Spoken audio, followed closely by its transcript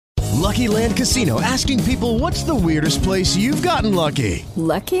Lucky Land Casino, asking people, what's the weirdest place you've gotten lucky?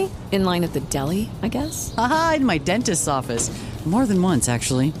 Lucky? In line at the deli, I guess? Aha, in my dentist's office. More than once,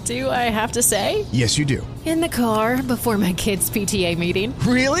 actually. Do I have to say? Yes, you do. In the car before my kids' PTA meeting.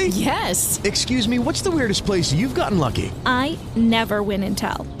 Really? Yes. Excuse me, what's the weirdest place you've gotten lucky? I never win and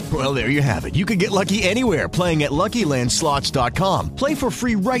tell. Well, there you have it. You can get lucky anywhere, playing at LuckyLandSlots.com. Play for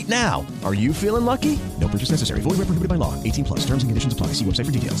free right now. Are you feeling lucky? No purchase necessary. Void where prohibited by law. 18 plus. Terms and conditions apply. See website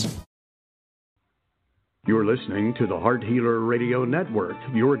for details. You're listening to the Heart Healer Radio Network,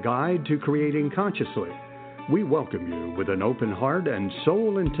 your guide to creating consciously. We welcome you with an open heart and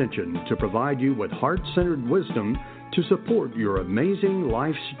sole intention to provide you with heart-centered wisdom to support your amazing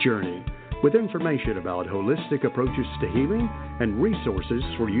life's journey, with information about holistic approaches to healing and resources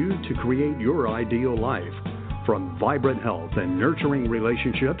for you to create your ideal life. From vibrant health and nurturing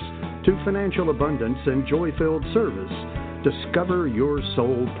relationships to financial abundance and joy-filled service, discover your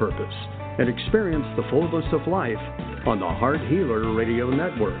soul purpose and experience the fullness of life on the Heart Healer Radio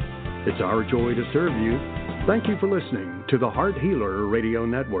Network. It's our joy to serve you. Thank you for listening to the Heart Healer Radio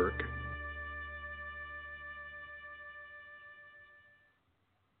Network.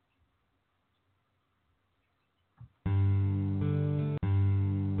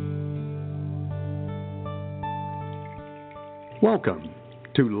 Welcome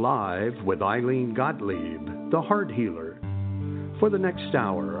to Live with Ilene Gottlieb, the Heart Healer. For the next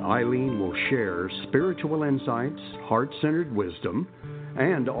hour, Ilene will share spiritual insights, heart-centered wisdom,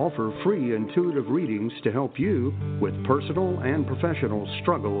 and offer free intuitive readings to help you with personal and professional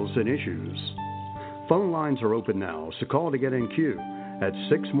struggles and issues. Phone lines are open now, so call to get in queue at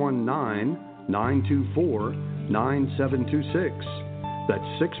 619-924-9726.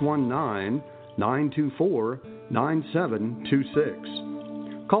 That's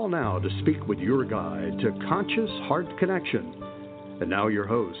 619-924-9726. Call now to speak with your guide to Conscious Heart Connection. And now your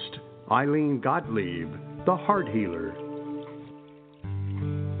host, Ilene Gottlieb, the Heart Healer.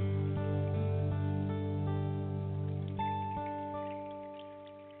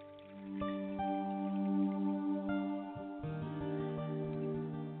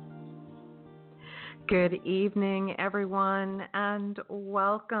 Good evening, everyone, and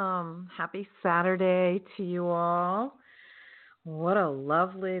welcome. Happy Saturday to you all. What a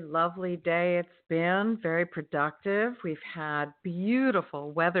lovely, lovely day it's been. Very productive. We've had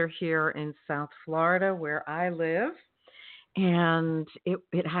beautiful weather here in South Florida where I live. And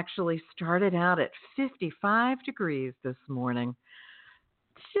it actually started out at 55 degrees this morning.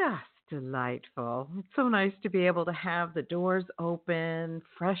 Just delightful. It's so nice to be able to have the doors open,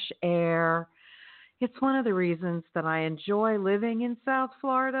 fresh air. It's one of the reasons that I enjoy living in South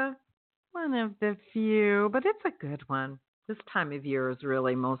Florida. One of the few, but it's a good one. This time of year is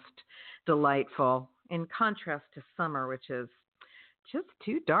really most delightful, in contrast to summer, which is just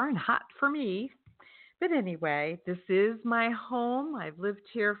too darn hot for me. But anyway, this is my home. I've lived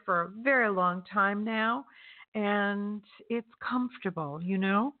here for a very long time now, and it's comfortable, you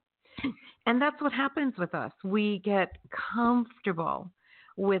know? And that's what happens with us. We get comfortable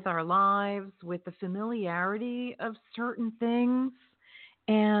with our lives, with the familiarity of certain things,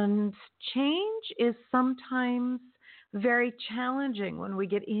 and change is sometimes very challenging when we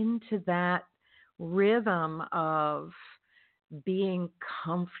get into that rhythm of being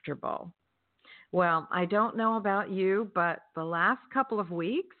comfortable. Well, I don't know about you, but the last couple of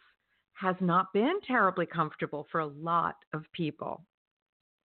weeks has not been terribly comfortable for a lot of people.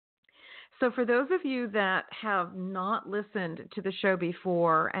 So for those of you that have not listened to the show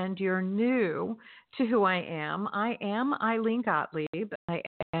before and you're new to who I am Ilene Gottlieb. I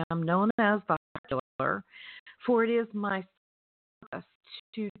am known as the Heart Healer, for it is my purpose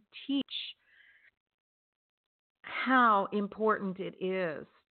to teach how important it is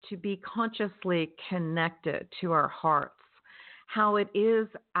to be consciously connected to our hearts, how it is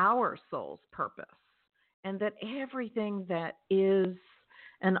our soul's purpose, and that everything that is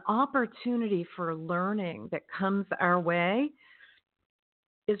an opportunity for learning that comes our way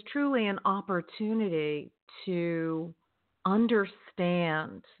is truly an opportunity to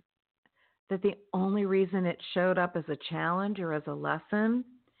understand that the only reason it showed up as a challenge or as a lesson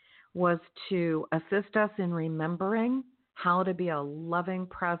was to assist us in remembering how to be a loving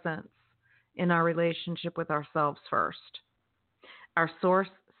presence in our relationship with ourselves first, our source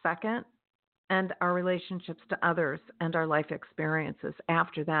second, and our relationships to others and our life experiences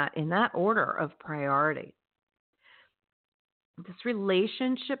after that, in that order of priority. This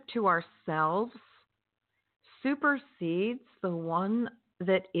relationship to ourselves supersedes the one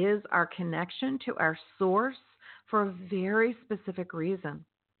that is our connection to our source for a very specific reason.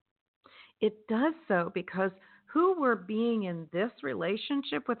 It does so because who we're being in this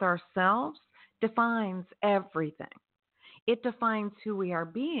relationship with ourselves defines everything. It defines who we are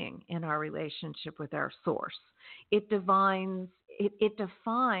being in our relationship with our source. It defines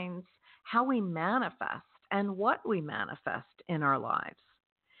how we manifest and what we manifest in our lives.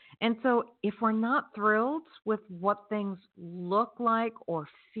 And so if we're not thrilled with what things look like or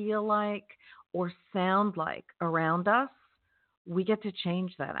feel like or sound like around us, we get to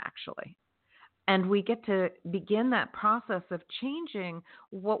change that actually. And we get to begin that process of changing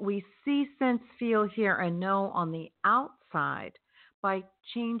what we see, sense, feel, hear, and know on the outside by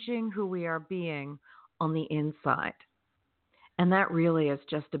changing who we are being on the inside. And that really is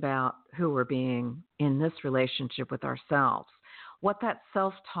just about who we're being in this relationship with ourselves. What that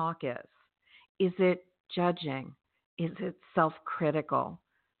self-talk is. Is it judging? Is it self-critical?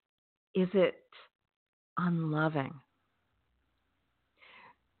 Is it unloving?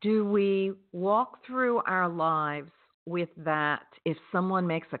 Do we walk through our lives with that? If someone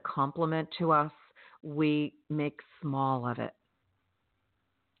makes a compliment to us, we make small of it.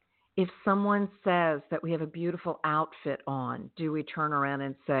 If someone says that we have a beautiful outfit on, do we turn around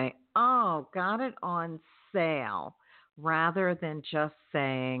and say, oh, got it on sale, rather than just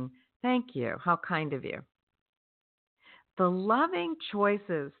saying, thank you, how kind of you? The loving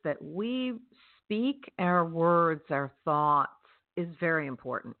choices that we speak, our words, our thoughts, is very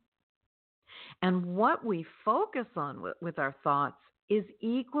important. And what we focus on with our thoughts is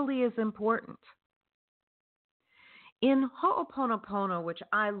equally as important. In Ho'oponopono, which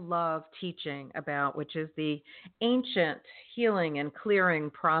I love teaching about, which is the ancient healing and clearing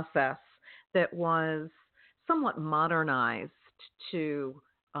process that was somewhat modernized to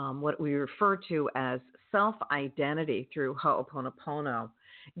what we refer to as self-identity through Ho'oponopono,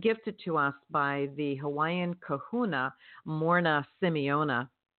 gifted to us by the Hawaiian kahuna, Morna Simeona.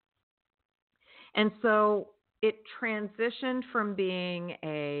 And so it transitioned from being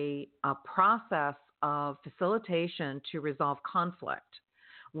a process of facilitation to resolve conflict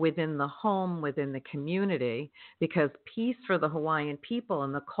within the home, within the community, because peace for the Hawaiian people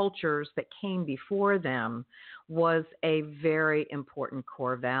and the cultures that came before them was a very important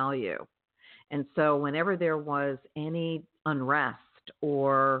core value. And so whenever there was any unrest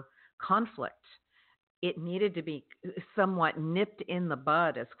or conflict, it needed to be somewhat nipped in the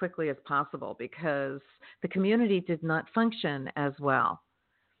bud as quickly as possible because the community did not function as well.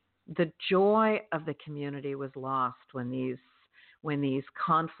 The joy of the community was lost when these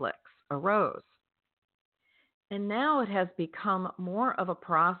conflicts arose. And now it has become more of a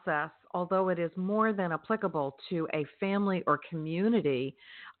process, although it is more than applicable to a family or community,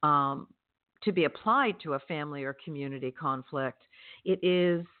 to be applied to a family or community conflict. It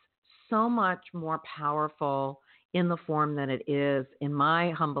is so much more powerful in the form that it is, in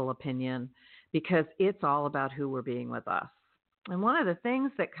my humble opinion, because it's all about who we're being with us. And one of the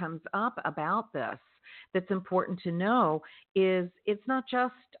things that comes up about this that's important to know is it's not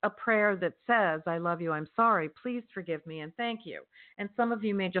just a prayer that says, I love you, I'm sorry, please forgive me, and thank you. And some of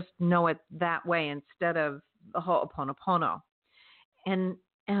you may just know it that way instead of the Ho'oponopono.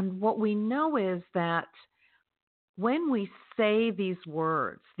 And what we know is that when we say these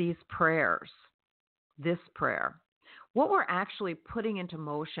words, these prayers, this prayer, what we're actually putting into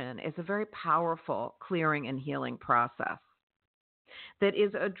motion is a very powerful clearing and healing process that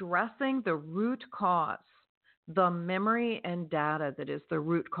is addressing the root cause, the memory and data that is the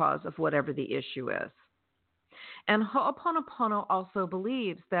root cause of whatever the issue is. And Ho'oponopono also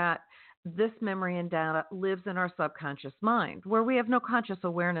believes that this memory and data lives in our subconscious mind, where we have no conscious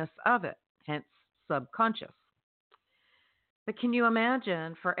awareness of it, hence subconscious. But can you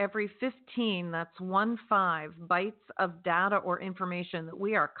imagine for every 15, that's 15 bytes of data or information that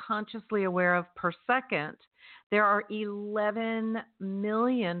we are consciously aware of per second, there are 11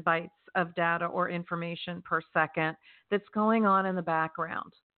 million bytes of data or information per second that's going on in the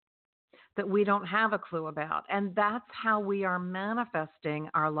background that we don't have a clue about. And that's how we are manifesting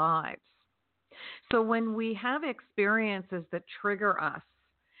our lives. So when we have experiences that trigger us,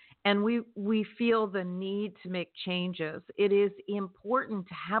 and we feel the need to make changes, it is important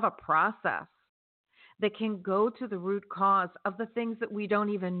to have a process that can go to the root cause of the things that we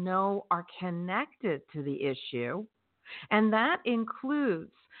don't even know are connected to the issue. And that includes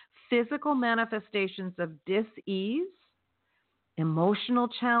physical manifestations of dis-ease, emotional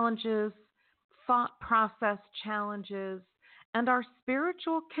challenges, thought process challenges, and our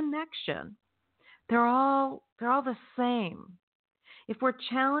spiritual connection. They're all the same. If we're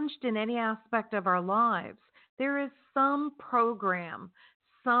challenged in any aspect of our lives, there is some program,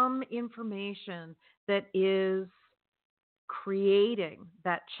 some information that is creating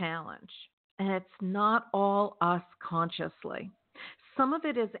that challenge. and it's not all us consciously. Some of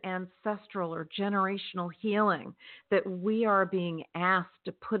it is ancestral or generational healing that we are being asked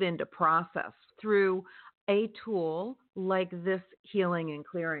to put into process through a tool like this healing and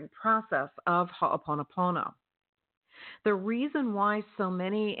clearing process of Ho'oponopono. The reason why so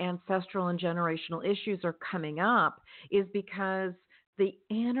many ancestral and generational issues are coming up is because the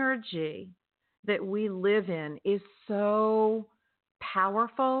energy that we live in is so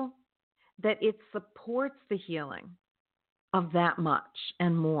powerful that it supports the healing of that much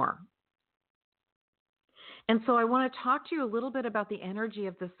and more. And so I want to talk to you a little bit about the energy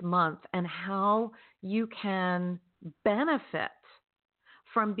of this month and how you can benefit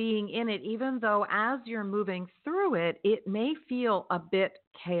from being in it, even though as you're moving through it, it may feel a bit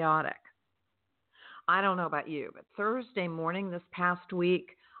chaotic. I don't know about you, but Thursday morning this past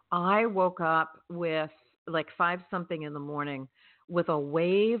week, I woke up with like 5-something in the morning with a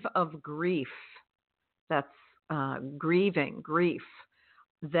wave of grief. That's grief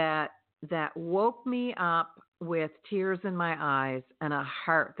that woke me up with tears in my eyes and a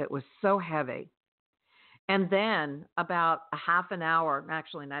heart that was so heavy. And then about a half an hour,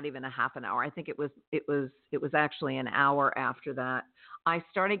 actually not even a half an hour, I think it was actually an hour after that, I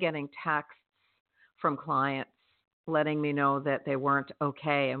started getting texts from clients letting me know that they weren't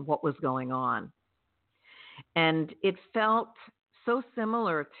okay and what was going on. And it felt so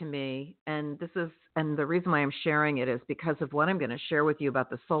similar to me, and the reason why I'm sharing it is because of what I'm going to share with you about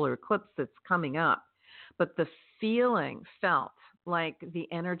the solar eclipse that's coming up. But the feeling felt like the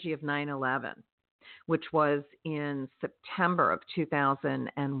energy of 9/11, which was in September of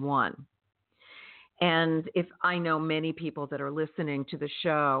 2001. And if I know many people that are listening to the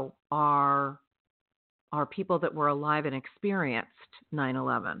show are people that were alive and experienced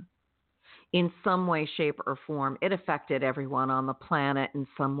 9/11. In some way, shape, or form, it affected everyone on the planet in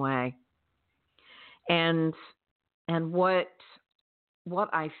some way. And what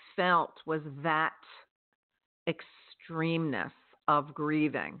I felt was that extremeness of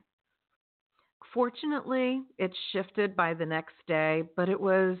grieving. Fortunately, it shifted by the next day, but it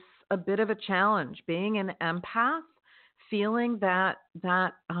was a bit of a challenge. Being an empath, feeling that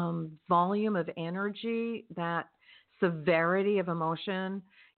volume of energy, that severity of emotion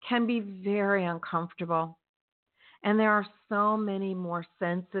can be very uncomfortable. And there are so many more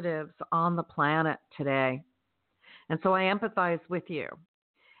sensitives on the planet today. And so I empathize with you.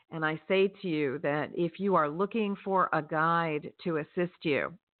 And I say to you that if you are looking for a guide to assist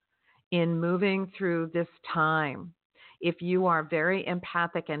you in moving through this time, if you are very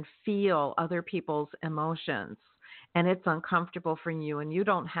empathic and feel other people's emotions, and it's uncomfortable for you and you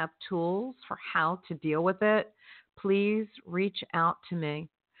don't have tools for how to deal with it, please reach out to me.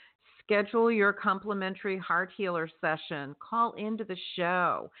 Schedule your complimentary heart healer session. Call into the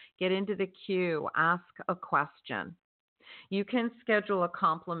show. Get into the queue. Ask a question. You can schedule a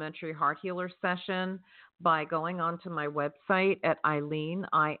complimentary heart healer session by going onto my website at Ilene,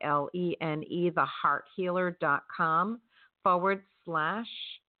 ILENE,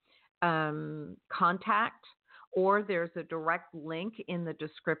 thehearthealer.com/contact, or there's a direct link in the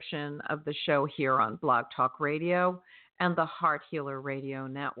description of the show here on Blog Talk Radio and the Heart Healer Radio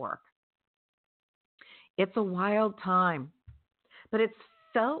Network. It's a wild time, but it's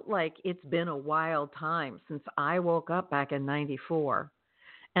felt like it's been a wild time since I woke up back in 94.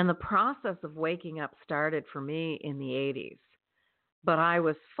 And the process of waking up started for me in the 80s. But I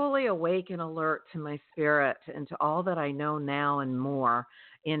was fully awake and alert to my spirit and to all that I know now and more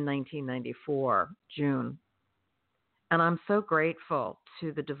in 1994, June. And I'm so grateful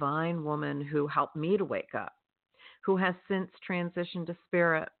to the divine woman who helped me to wake up, who has since transitioned to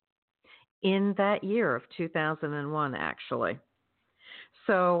spirit in that year of 2001, actually.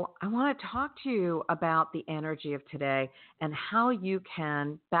 So I want to talk to you about the energy of today and how you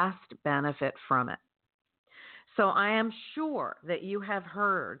can best benefit from it. So I am sure that you have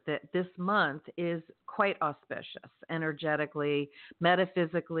heard that this month is quite auspicious, energetically,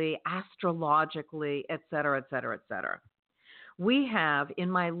 metaphysically, astrologically, et cetera, et cetera, et cetera. We have,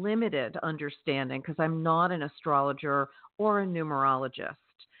 in my limited understanding, because I'm not an astrologer or a numerologist,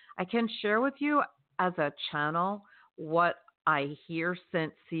 I can share with you as a channel what I hear,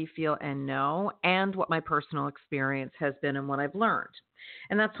 sense, see, feel, and know, and what my personal experience has been and what I've learned.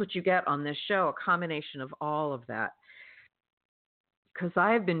 And that's what you get on this show, a combination of all of that. Because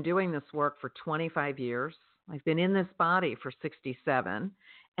I have been doing this work for 25 years. I've been in this body for 67,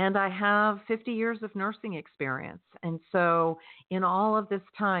 and I have 50 years of nursing experience. And so in all of this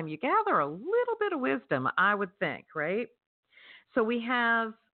time, you gather a little bit of wisdom, I would think, right? So we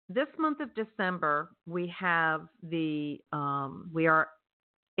have this month of December, we have we are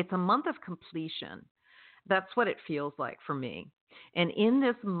It's a month of completion. That's what it feels like for me. And in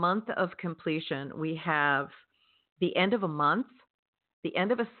this month of completion, we have the end of a month, the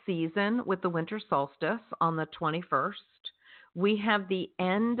end of a season with the winter solstice on the 21st. We have the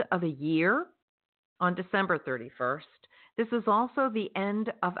end of a year on December 31st. This is also the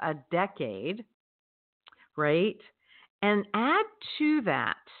end of a decade, right? And add to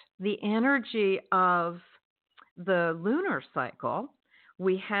that the energy of the lunar cycle.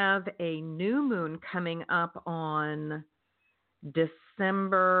 We have a new moon coming up on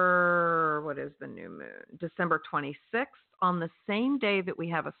December, what is the new moon? December 26th, on the same day that we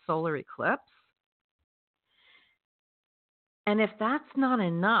have a solar eclipse. And if that's not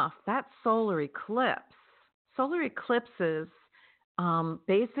enough, that solar eclipses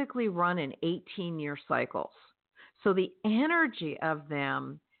basically run in 18-year cycles. So the energy of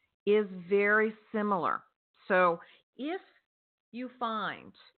them is very similar. So if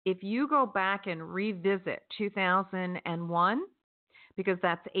you go back and revisit 2001, because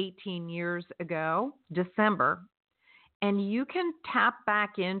that's 18 years ago, December, and you can tap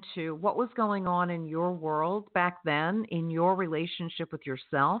back into what was going on in your world back then, in your relationship with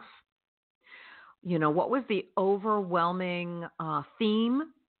yourself. You know, what was the overwhelming theme,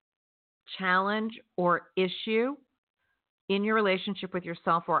 challenge, or issue in your relationship with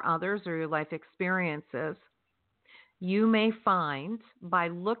yourself or others or your life experiences? You may find by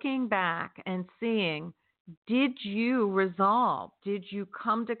looking back and seeing, did you resolve? Did you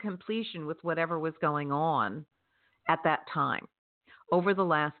come to completion with whatever was going on at that time over the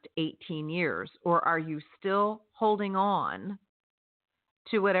last 18 years? Or are you still holding on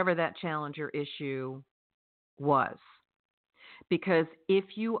to whatever that challenge or issue was? Because if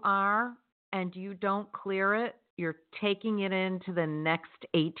you are and you don't clear it, you're taking it into the next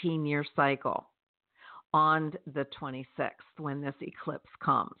 18-year cycle on the 26th when this eclipse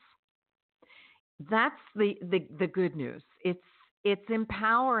comes. That's the good news. It's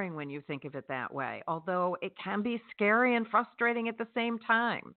empowering when you think of it that way, although it can be scary and frustrating at the same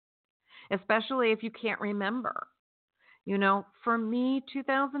time, especially if you can't remember. You know, for me,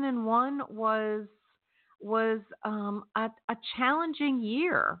 2001 was a challenging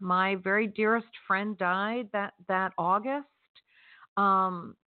year. My very dearest friend died that August,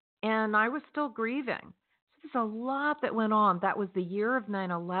 and I was still grieving. So there's a lot that went on. That was the year of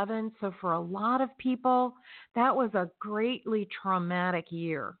 9/11. So for a lot of people, that was a greatly traumatic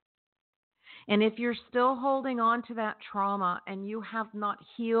year. And if you're still holding on to that trauma and you have not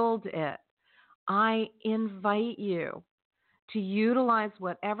healed it, I invite you to utilize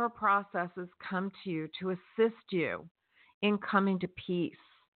whatever processes come to you to assist you in coming to peace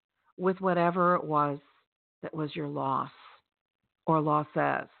with whatever it was that was your loss or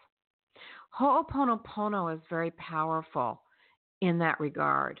losses. Ho'oponopono is very powerful in that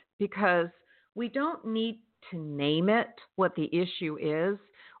regard because we don't need to name it what the issue is.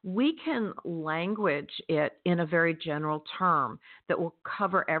 We can language it in a very general term that will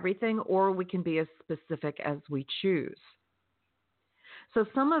cover everything, or we can be as specific as we choose. So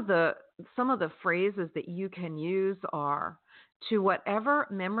some of the phrases that you can use are to whatever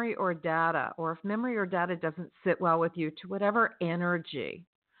memory or data, or if memory or data doesn't sit well with you, to whatever energy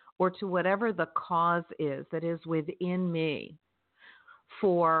or to whatever the cause is that is within me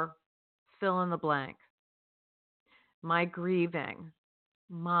for fill in the blank. My grieving,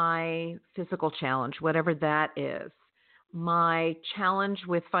 my physical challenge, whatever that is, my challenge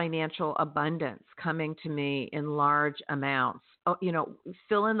with financial abundance coming to me in large amounts. Oh, you know,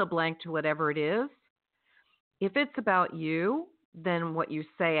 fill in the blank to whatever it is. If it's about you, then what you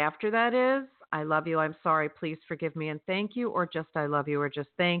say after that is, I love you, I'm sorry, please forgive me and thank you, or just I love you, or just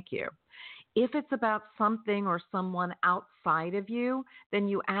thank you. If it's about something or someone outside of you, then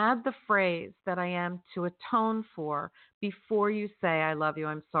you add the phrase that I am to atone for before you say, I love you,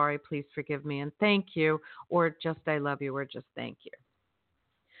 I'm sorry, please forgive me and thank you, or just I love you, or just thank you.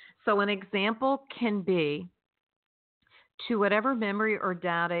 So an example can be to whatever memory or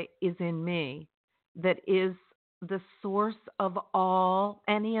data is in me that is the source of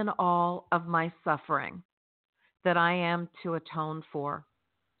any and all of my suffering that I am to atone for.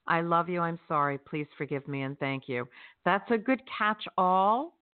 I love you, I'm sorry, please forgive me and thank you. That's a good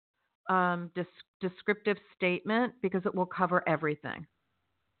catch-all descriptive statement because it will cover everything.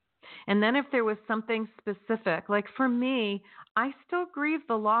 And then if there was something specific, like for me, I still grieve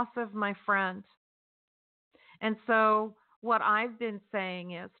the loss of my friend. And so what I've been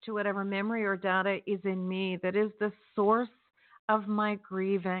saying is to whatever memory or data is in me that is the source of my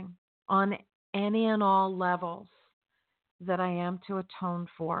grieving on any and all levels that I am to atone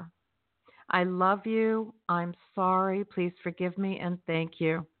for. I love you. I'm sorry. Please forgive me and thank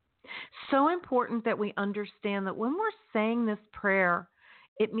you. So important that we understand that when we're saying this prayer,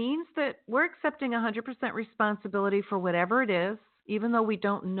 it means that we're accepting 100% responsibility for whatever it is, even though we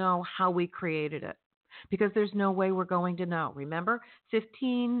don't know how we created it, because there's no way we're going to know. Remember,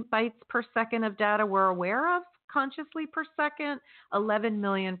 15 bytes per second of data we're aware of consciously per second, 11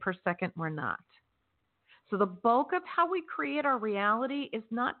 million per second we're not. So the bulk of how we create our reality is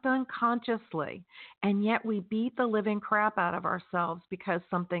not done consciously, and yet we beat the living crap out of ourselves because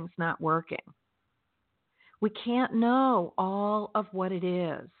something's not working. We can't know all of what it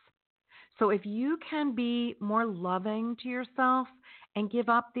is. So if you can be more loving to yourself and give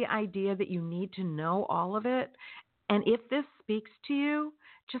up the idea that you need to know all of it, and if this speaks to you,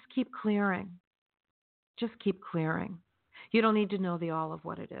 just keep clearing. Just keep clearing. You don't need to know the all of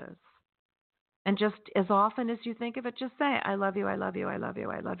what it is. And just as often as you think of it, just say, I love you, I love you, I love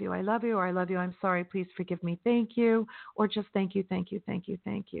you, I love you, I love you, or I love you, I'm sorry, please forgive me, thank you, or just thank you, thank you, thank you,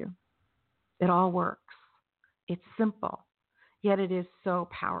 thank you. It all works. It's simple, yet it is so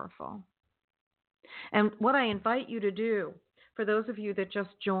powerful. And what I invite you to do, for those of you that just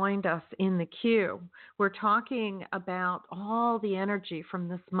joined us in the queue, we're talking about all the energy from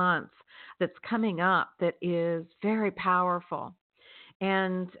this month that's coming up that is very powerful.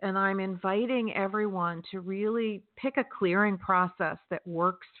 And I'm inviting everyone to really pick a clearing process that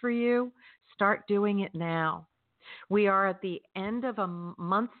works for you. Start doing it now. We are at the end of a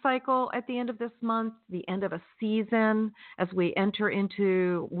month cycle at the end of this month, the end of a season as we enter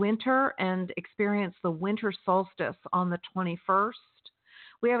into winter and experience the winter solstice on the 21st.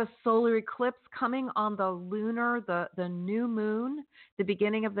 We have a solar eclipse coming on the lunar, the new moon, the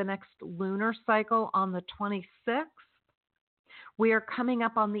beginning of the next lunar cycle on the 26th. We are coming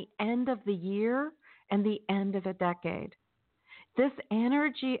up on the end of the year and the end of a decade. This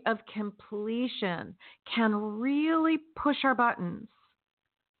energy of completion can really push our buttons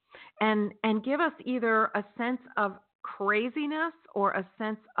and give us either a sense of craziness or a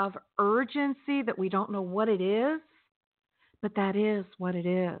sense of urgency that we don't know what it is, but that is what it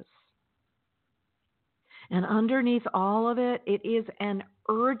is. And underneath all of it, it is an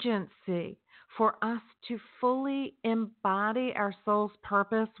urgency for us to fully embody our soul's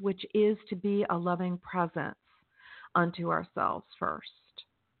purpose, which is to be a loving presence unto ourselves first.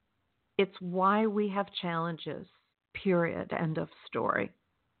 It's why we have challenges, period, end of story.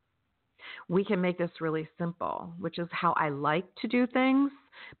 We can make this really simple, which is how I like to do things,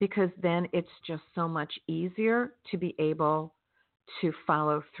 because then it's just so much easier to be able to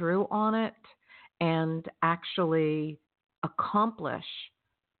follow through on it and actually accomplish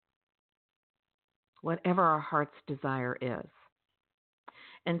whatever our heart's desire is.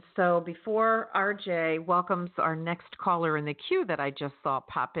 And so before RJ welcomes our next caller in the queue that I just saw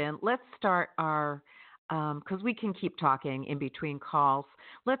pop in, let's start our, because we can keep talking in between calls.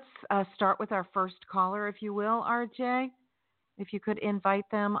 Let's start with our first caller, if you will, RJ. If you could invite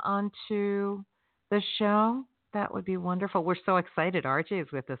them onto the show, that would be wonderful. We're so excited RJ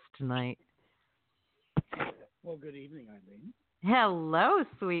is with us tonight. Well, good evening, Ilene. Hello,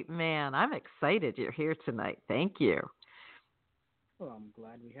 sweet man. I'm excited you're here tonight. Thank you. Well, I'm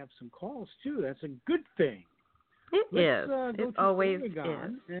glad we have some calls, too. That's a good thing. Let's go it to always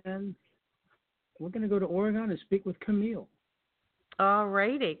Oregon, is. And we're going to go to Oregon and speak with Camille. All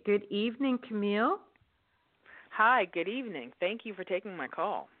righty. Good evening, Camille. Hi, good evening. Thank you for taking my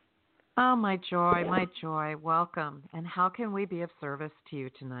call. Oh, my joy, my joy. Welcome. And how can we be of service to you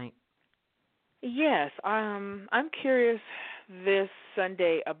tonight? Yes, I'm curious this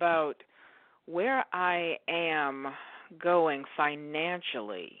Sunday about where I am going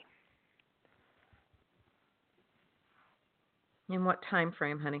financially. In what time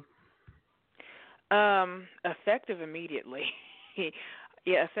frame, honey? Effective immediately.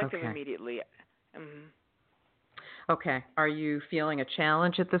 Yeah, effective Okay. immediately. Mm-hmm. Okay. Are you feeling a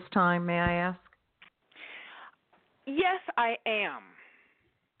challenge at this time, may I ask? Yes, I am.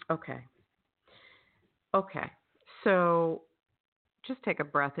 Okay. Okay. So just take a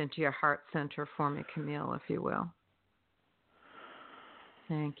breath into your heart center for me, Camille, if you will.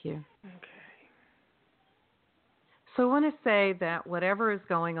 Thank you. Okay. So I want to say that whatever is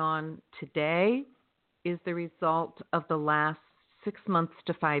going on today is the result of the last 6 months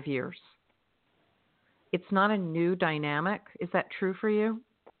to 5 years. It's not a new dynamic. Is that true for you?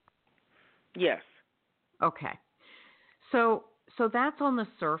 Yes. Okay. So that's on the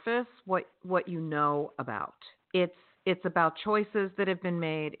surface what you know about. It's about choices that have been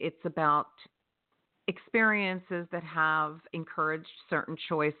made. It's about experiences that have encouraged certain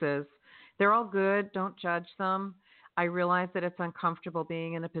choices. They're all good. Don't judge them. I realize that it's uncomfortable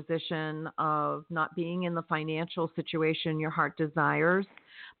being in a position of not being in the financial situation your heart desires.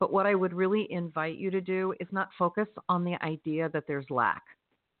 But what I would really invite you to do is not focus on the idea that there's lack.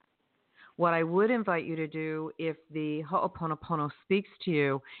 What I would invite you to do, if the Ho'oponopono speaks to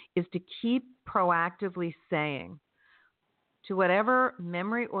you, is to keep proactively saying to whatever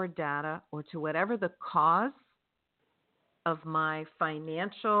memory or data or to whatever the cause of my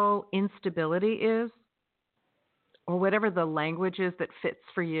financial instability is, or whatever the language is that fits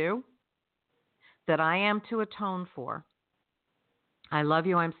for you, that I am to atone for. I love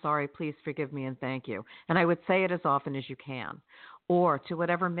you, I'm sorry, please forgive me, and thank you. And I would say it as often as you can. Or to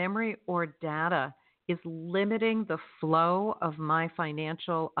whatever memory or data is limiting the flow of my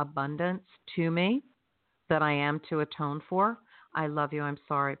financial abundance to me, that I am to atone for. I love you, I'm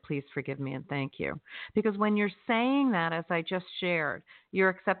sorry, please forgive me, and thank you. Because when you're saying that, as I just shared, you're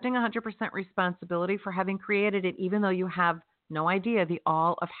accepting 100% responsibility for having created it, even though you have no idea the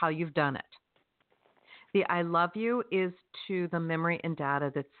all of how you've done it. The I love you is to the memory and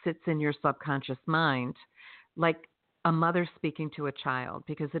data that sits in your subconscious mind, like a mother speaking to a child,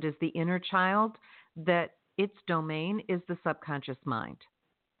 because it is the inner child that its domain is the subconscious mind.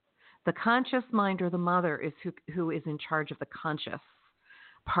 The conscious mind, or the mother, is who is in charge of the conscious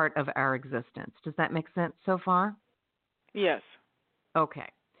part of our existence. Does that make sense so far? Yes. Okay.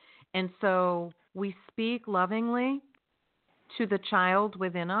 And so we speak lovingly to the child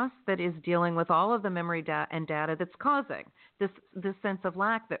within us that is dealing with all of the memory and data that's causing this sense of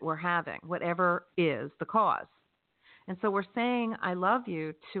lack that we're having, whatever is the cause. And so we're saying, I love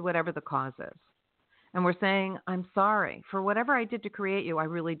you, to whatever the cause is. And we're saying, I'm sorry for whatever I did to create you. I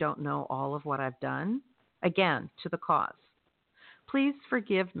really don't know all of what I've done. Again, to the cause. Please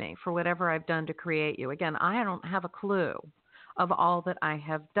forgive me for whatever I've done to create you. Again, I don't have a clue of all that I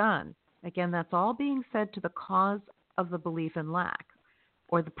have done. Again, that's all being said to the cause of the belief in lack,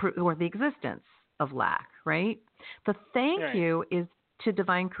 or the existence of lack, right? The thank you is to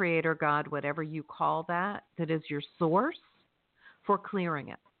Divine Creator God, whatever you call that is your source, for clearing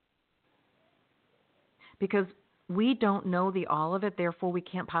it. Because we don't know the all of it, therefore we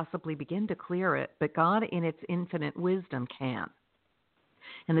can't possibly begin to clear it, but God in its infinite wisdom can.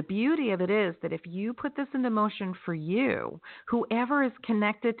 And the beauty of it is that if you put this into motion for you, whoever is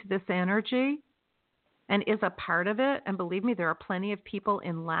connected to this energy and is a part of it, and believe me, there are plenty of people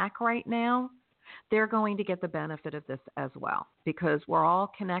in lack right now, they're going to get the benefit of this as well, because we're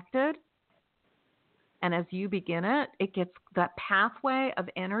all connected. And as you begin it, it gets that pathway of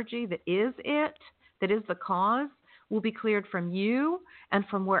energy that is the cause, will be cleared from you and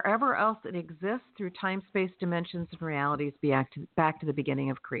from wherever else it exists through time, space, dimensions, and realities back to the beginning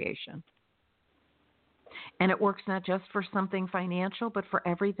of creation. And it works not just for something financial, but for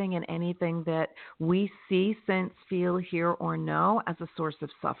everything and anything that we see, sense, feel, hear, or know as a source of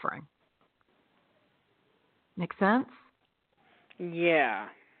suffering. Make sense? Yeah.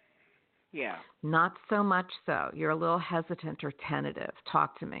 Yeah. Not so much so. You're a little hesitant or tentative.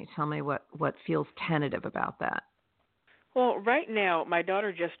 Talk to me. Tell me what feels tentative about that. Well, right now, my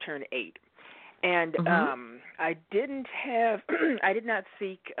daughter just turned 8. And I did not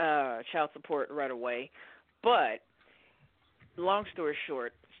seek child support right away. But long story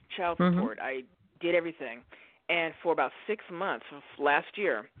short, child support, I did everything. And for about 6 months of last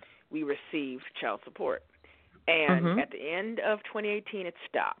year, we received child support. And at the end of 2018, it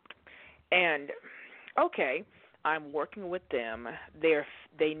stopped. And, okay, I'm working with them.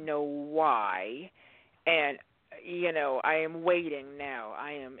 They know why. And, you know, I am waiting now.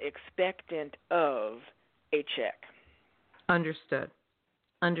 I am expectant of a check. Understood.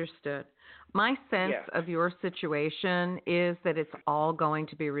 My sense of your situation is that it's all going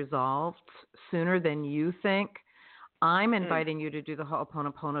to be resolved sooner than you think. I'm inviting you to do the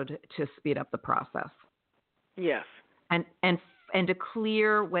Ho'oponopono to speed up the process. Yes. And to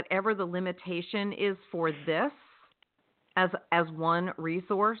clear whatever the limitation is for this as one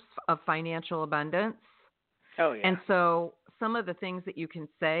resource of financial abundance. Oh, yeah. And so some of the things that you can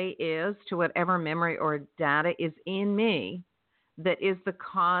say is to whatever memory or data is in me that is the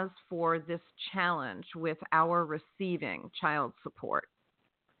cause for this challenge with our receiving child support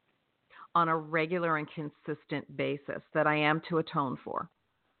on a regular and consistent basis that I am to atone for.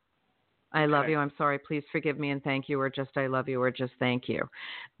 I love you, I'm sorry, please forgive me, and thank you, or just I love you, or just thank you.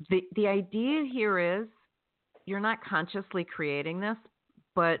 The idea here is you're not consciously creating this,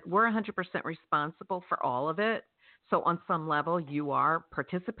 but we're 100% responsible for all of it. So on some level, you are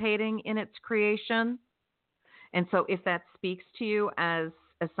participating in its creation. And so if that speaks to you as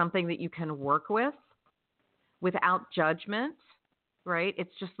something that you can work with without judgment, right?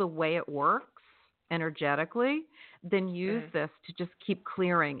 It's just the way it works. energetically, then use this to just keep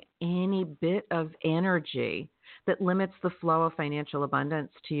clearing any bit of energy that limits the flow of financial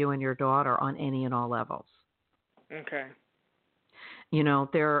abundance to you and your daughter on any and all levels. Okay. You know,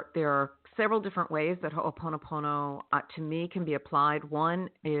 there are several different ways that Ho'oponopono to me can be applied. One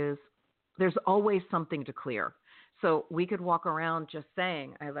is there's always something to clear. So we could walk around just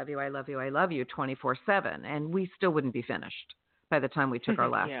saying, I love you, I love you, I love you 24/7, and we still wouldn't be finished by the time we took our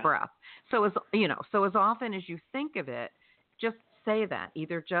last breath. So as often as you think of it, just say that,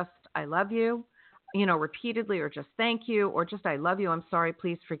 either just I love you, repeatedly, or just thank you, or just I love you, I'm sorry,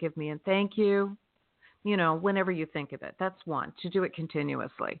 please forgive me, and thank you. Whenever you think of it. That's one, to do it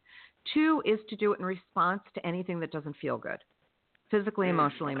continuously. Two is to do it in response to anything that doesn't feel good, physically,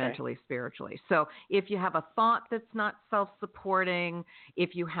 emotionally, mentally, spiritually. So if you have a thought that's not self-supporting,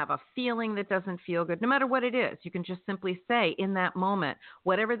 if you have a feeling that doesn't feel good, no matter what it is, you can just simply say in that moment,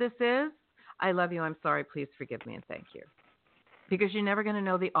 whatever this is, I love you, I'm sorry, please forgive me, and thank you. Because you're never going to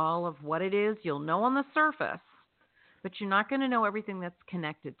know the all of what it is. You'll know on the surface, but you're not going to know everything that's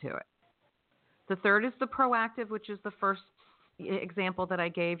connected to it. The third is the proactive, which is the first example that I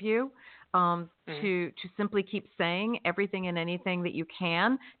gave you, to simply keep saying everything and anything that you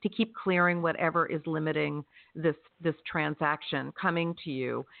can to keep clearing whatever is limiting this transaction coming to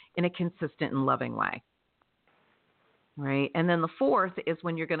you in a consistent and loving way. Right? And then the fourth is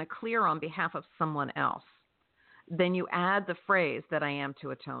when you're going to clear on behalf of someone else. Then you add the phrase that I am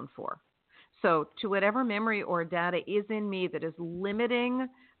to atone for. So to whatever memory or data is in me that is limiting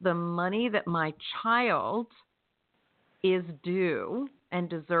the money that my child is due and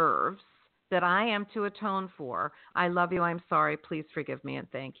deserves, that I am to atone for, I love you, I'm sorry, please forgive me, and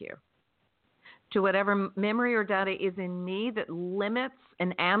thank you. To whatever memory or data is in me that limits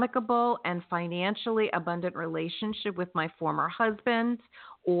an amicable and financially abundant relationship with my former husband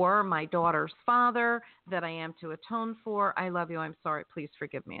or my daughter's father, that I am to atone for, I love you, I'm sorry, please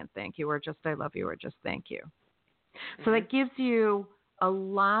forgive me, and thank you, or just I love you, or just thank you. So that gives you a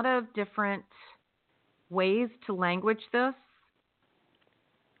lot of different ways to language this,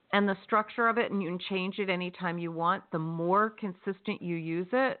 and the structure of it, and you can change it anytime you want. The more consistent you use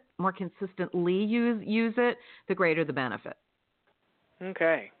it, more consistently use it, the greater the benefit.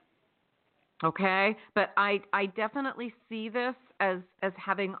 Okay. Okay? But I definitely see this as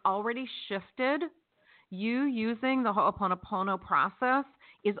having already shifted. You using the Ho'oponopono process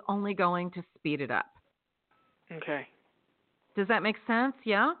is only going to speed it up. Okay. Does that make sense?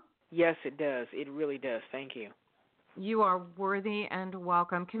 Yeah? Yes, it does. It really does. Thank you. You are worthy and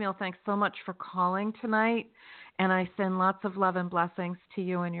welcome. Camille, thanks so much for calling tonight, and I send lots of love and blessings to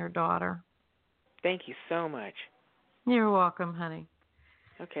you and your daughter. Thank you so much. You're welcome, honey.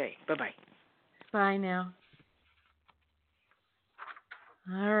 Okay. Bye-bye. Bye now.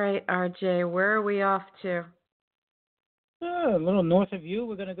 All right, RJ, where are we off to? A little north of you,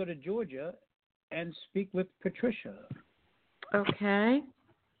 we're going to go to Georgia and speak with Patricia. Okay.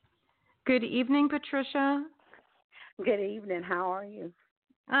 Good evening, Patricia. Good evening. How are you?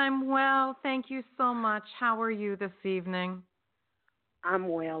 I'm well. Thank you so much. How are you this evening? I'm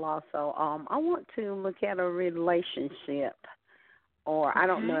well also. I want to look at a relationship, or I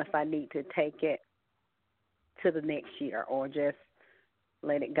don't know if I need to take it to the next year or just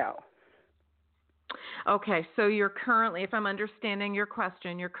let it go. Okay, so you're currently, if I'm understanding your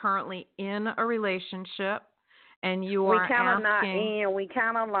question, you're currently in a relationship, and you are asking. We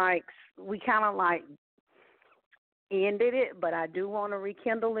kind of like ended it, but I do want to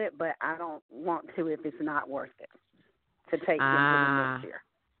rekindle it, but I don't want to if it's not worth it to take into the next year.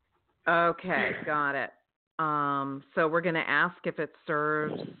 Okay, got it. So we're going to ask if it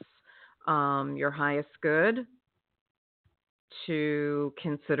serves your highest good to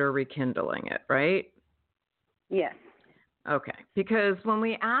consider rekindling it, right? Yes. Okay, because when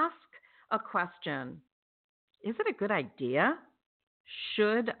we ask a question, is it a good idea?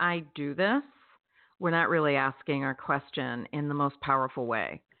 Should I do this? We're not really asking our question in the most powerful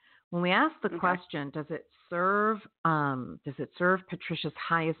way. When we ask the question, does it serve Patricia's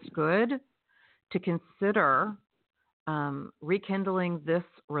highest good to consider rekindling this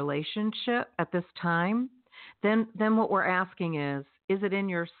relationship at this time? Then what we're asking is it in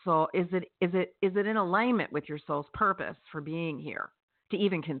your soul? Is it in alignment with your soul's purpose for being here to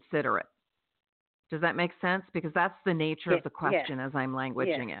even consider it? Does that make sense? Because that's the nature of the question as I'm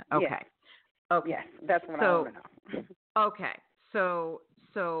languaging it. Okay. Yes. Okay. Yes, that's what I want to know. Okay. So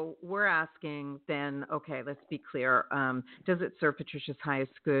we're asking then, okay, let's be clear. Does it serve Patricia's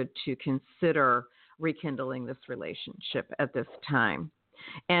highest good to consider rekindling this relationship at this time?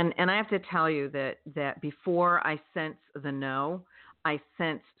 And I have to tell you that before I sense the no, I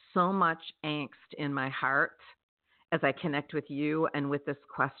sense so much angst in my heart as I connect with you and with this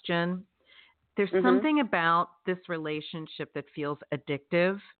question. There's something about this relationship that feels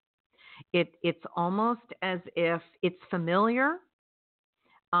addictive. It's almost as if it's familiar.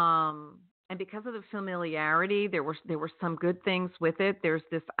 And because of the familiarity, there were some good things with it. There's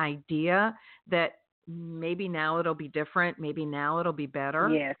this idea that maybe now it'll be different, maybe now it'll be better.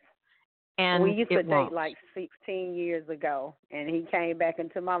 Yes. And we used to date won't. like 16 years ago, and he came back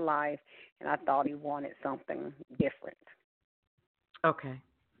into my life, and I thought he wanted something different. Okay.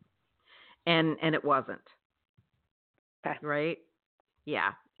 And it wasn't. Okay. Right?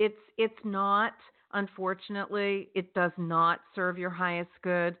 Yeah. It's not, unfortunately, it does not serve your highest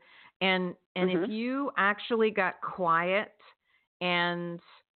good. And if you actually got quiet and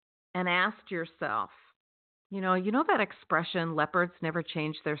asked yourself, you know that expression, leopards never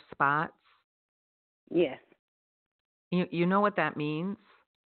change their spots? Yes. You know what that means?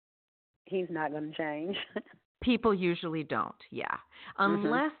 He's not going to change. People usually don't, yeah.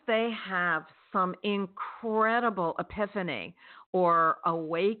 Unless they have some incredible epiphany or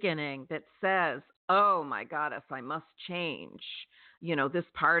awakening that says, oh my goddess, I must change, this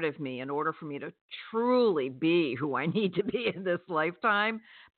part of me in order for me to truly be who I need to be in this lifetime.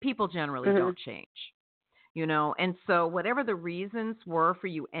 People generally don't change, And so whatever the reasons were for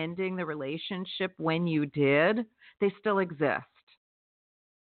you ending the relationship when you did, they still exist.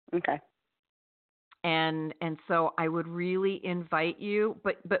 Okay. And so I would really invite you,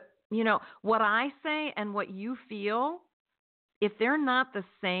 but what I say and what you feel, if they're not the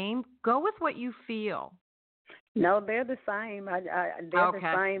same, go with what you feel. No, they're the same. They're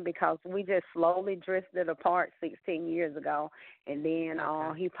the same because we just slowly drifted apart 16 years ago, and then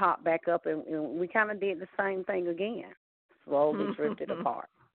he popped back up, and we kind of did the same thing again. Slowly drifted apart.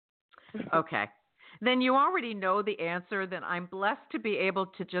 Okay. Then you already know the answer. Then I'm blessed to be able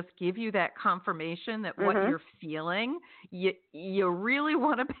to just give you that confirmation that what you're feeling, you really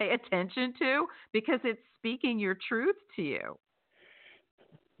want to pay attention to because it's speaking your truth to you.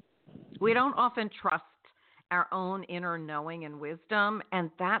 We don't often trust our own inner knowing and wisdom, and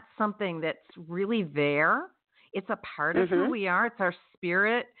that's something that's really there. It's a part of who we are. It's our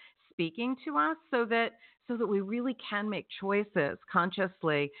spirit speaking to us so that we really can make choices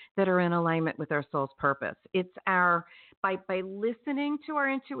consciously that are in alignment with our soul's purpose. It's by listening to our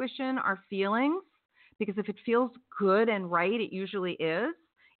intuition, our feelings, because if it feels good and right, it usually is.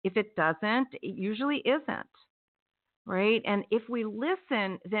 If it doesn't, it usually isn't. Right? And if we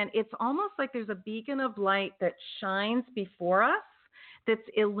listen, then it's almost like there's a beacon of light that shines before us that's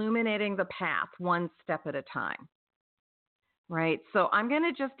illuminating the path one step at a time. Right. So I'm going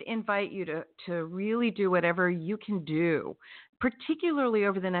to just invite you to really do whatever you can do, particularly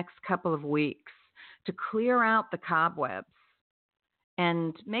over the next couple of weeks, to clear out the cobwebs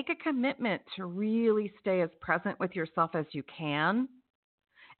and make a commitment to really stay as present with yourself as you can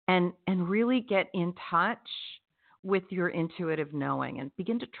and really get in touch with your intuitive knowing and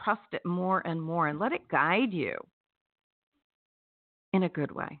begin to trust it more and more and let it guide you in a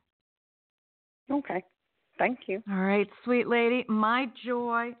good way. Okay. Thank you. All right, sweet lady. My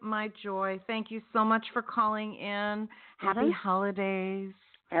joy, my joy. Thank you so much for calling in. Happy holidays.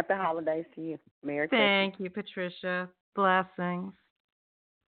 Happy holidays to you. Merry Christmas. Thank you, Patricia. Blessings.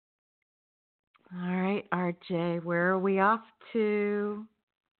 All right, RJ, where are we off to?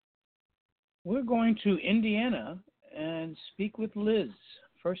 We're going to Indiana and speak with Liz,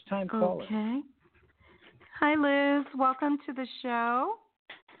 first-time caller. Okay. Hi, Liz. Welcome to the show.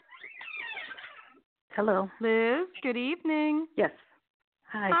 Hello. Liz, good evening. Yes.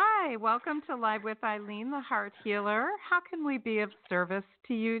 Hi. Hi. Welcome to Live with Ilene, the Heart Healer. How can we be of service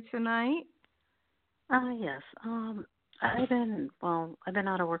to you tonight? Yes. I've been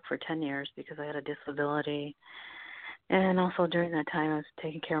out of work for 10 years because I had a disability. And also during that time I was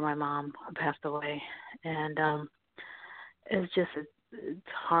taking care of my mom who passed away. And it's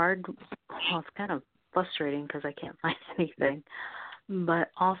hard. Well, it's kind of frustrating because I can't find anything.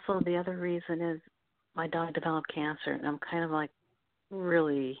 But also the other reason is my dog developed cancer, and I'm kind of like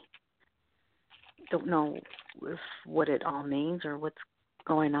really don't know what it all means or what's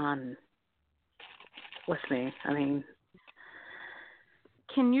going on with me. I mean,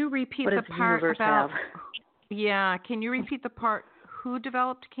 can you repeat the part about? Yeah, can you repeat the part? Who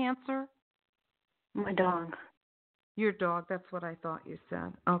developed cancer? My dog. Your dog. That's what I thought you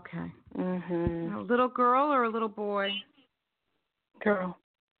said. Okay. Mhm. A little girl or a little boy? Girl.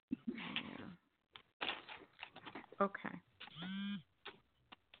 Okay.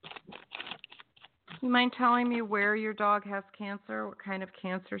 You mind telling me where your dog has cancer? What kind of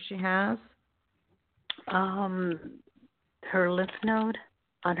cancer she has? her lymph node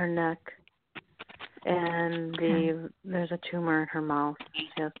on her neck, and there's a tumor in her mouth. She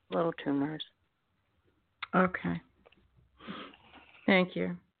has little tumors. Okay. Thank you.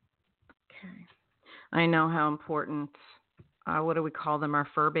 Okay. I know how important, what do we call them, our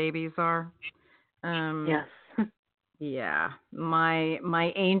fur babies are? Yes. Yeah.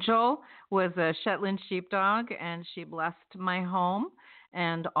 My angel was a Shetland sheepdog, and she blessed my home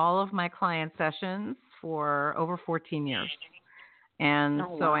and all of my client sessions for over 14 years. And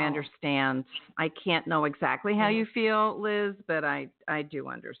so I understand. I can't know exactly how you feel, Liz, but I do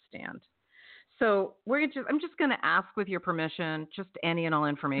understand. So I'm just going to ask, with your permission, just any and all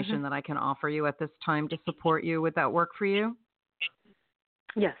information that I can offer you at this time to support you. Would that work for you?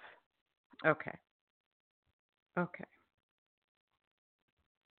 Yes. Okay.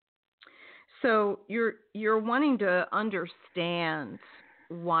 So you're wanting to understand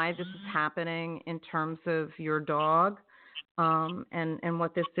why this is happening in terms of your dog, and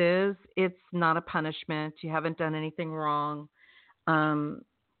what this is. It's not a punishment. You haven't done anything wrong.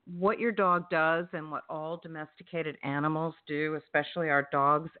 What your dog does, and what all domesticated animals do, especially our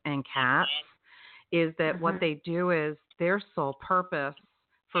dogs and cats, is that what they do is their sole purpose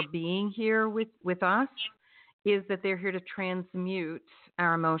for being here with us is that they're here to transmute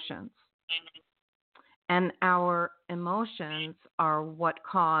our emotions. And our emotions are what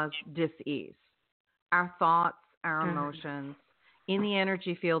cause dis-ease. Our thoughts, our emotions, in the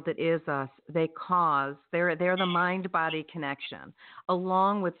energy field that is us, they're the mind-body connection,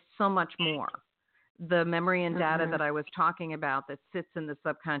 along with so much more. The memory and data that I was talking about that sits in the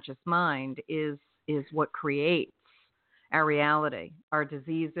subconscious mind is what creates our reality, our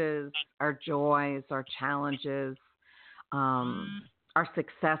diseases, our joys, our challenges, our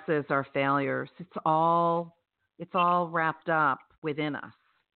successes, our failures. It's all wrapped up within us.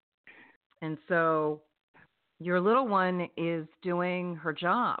 And so your little one is doing her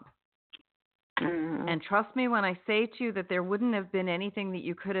job. And trust me when I say to you that there wouldn't have been anything that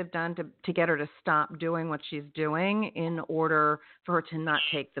you could have done to get her to stop doing what she's doing in order for her to not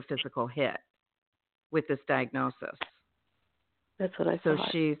take the physical hit with this diagnosis. That's what I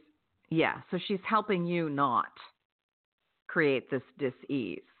thought. So she's helping you not create this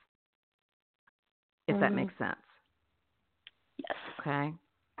dis-ease, if that makes sense. Yes. Okay.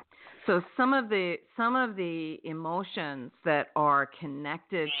 So some of the emotions that are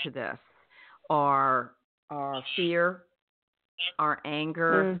connected to this are fear, our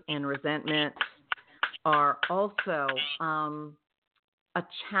anger and resentment, are also a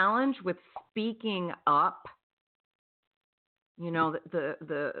challenge with speaking up. You know,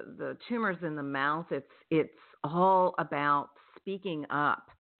 the tumors in the mouth, it's all about speaking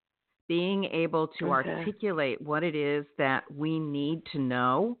up, being able to articulate what it is that we need to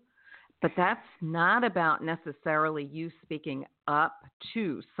know. But that's not about necessarily you speaking up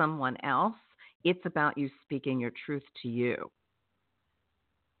to someone else. It's about you speaking your truth to you.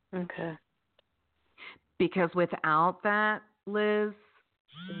 Okay. Because without that, Liz,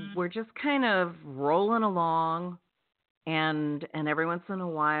 we're just kind of rolling along, and every once in a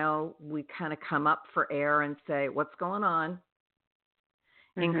while we kind of come up for air and say, what's going on?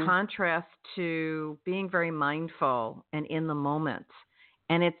 In contrast to being very mindful and in the moment.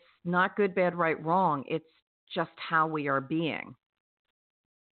 And it's not good, bad, right, wrong. It's just how we are being.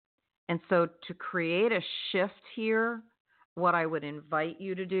 And so to create a shift here, what I would invite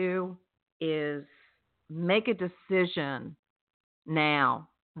you to do is make a decision now,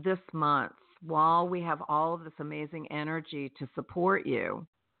 this month, while we have all of this amazing energy to support you,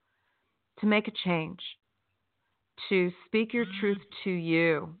 to make a change, to speak your truth to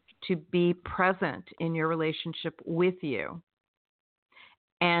you, to be present in your relationship with you,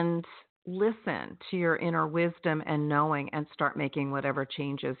 and listen to your inner wisdom and knowing, and start making whatever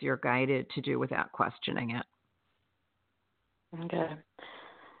changes you're guided to do without questioning it. Okay.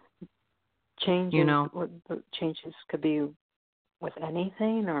 Changes, the changes could be with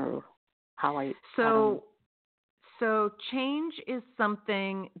anything, or how I... So change is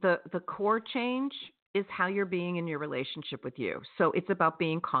something, the core change is how you're being in your relationship with you. So it's about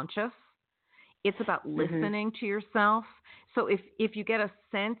being conscious. It's about listening to yourself. So if you get a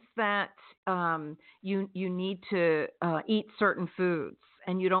sense that you need to eat certain foods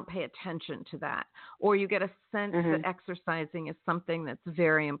and you don't pay attention to that, or you get a sense that exercising is something that's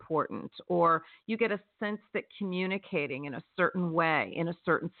very important, or you get a sense that communicating in a certain way, in a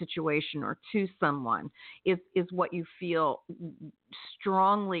certain situation or to someone is what you feel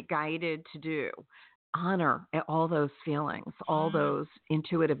strongly guided to do, honor all those feelings, all those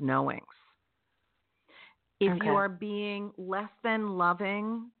intuitive knowings. If you are being less than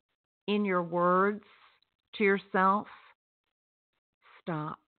loving in your words to yourself,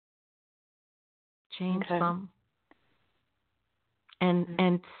 stop. Change them.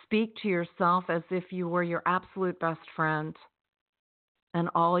 And speak to yourself as if you were your absolute best friend. And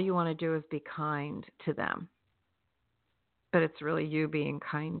all you want to do is be kind to them. But it's really you being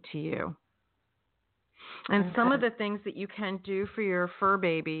kind to you. And some of the things that you can do for your fur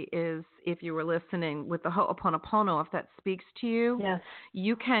baby is, if you were listening with the Ho'oponopono, if that speaks to you,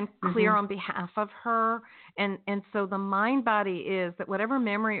 you can clear on behalf of her. And so the mind body is that whatever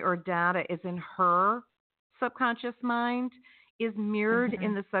memory or data is in her subconscious mind is mirrored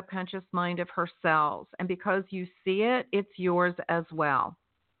in the subconscious mind of her cells. And because you see it, it's yours as well.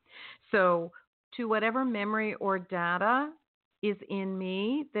 So to whatever memory or data is in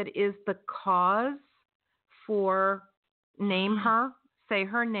me that is the cause for, name her, say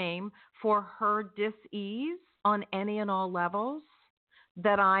her name, for her dis-ease on any and all levels,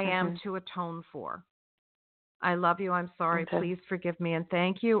 that I am to atone for. I love you, I'm sorry, please forgive me and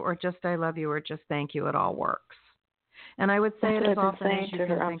thank you, or just I love you, or just thank you, it all works. And I would say it as often as you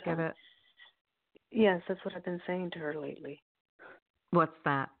can think of it. Yes, that's what I've been saying to her lately. What's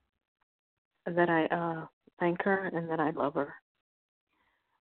that? That I thank her and that I love her.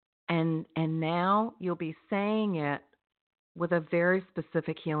 And now you'll be saying it with a very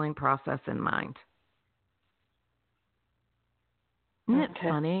specific healing process in mind. Isn't it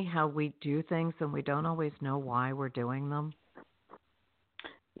funny how we do things and we don't always know why we're doing them?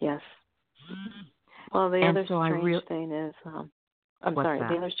 Yes. Well, the other strange thing is, I'm sorry,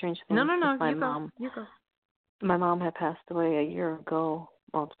 the other strange thing is my mom. You go. My mom had passed away a year ago.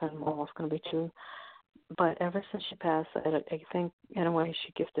 Well, it's been almost going to be 2. But ever since she passed, I think in a way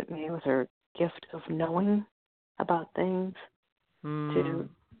she gifted me with her gift of knowing about things, to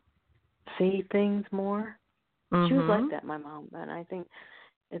see things more. She was like that, my mom, and I think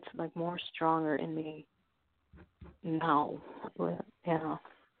it's like more stronger in me now.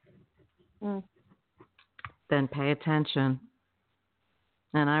 Then pay attention.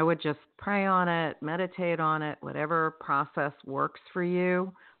 And I would just pray on it, meditate on it, whatever process works for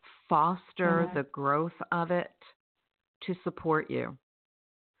you. Foster the growth of it to support you.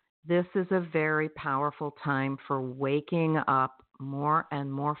 This is a very powerful time for waking up more and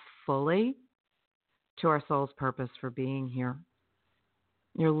more fully to our soul's purpose for being here.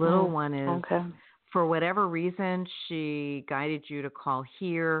 Your little one is, for whatever reason, she guided you to call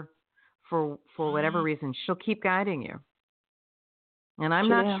here. For whatever reason, she'll keep guiding you. And I'm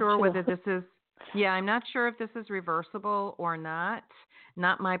not sure whether this is, I'm not sure if this is reversible or not.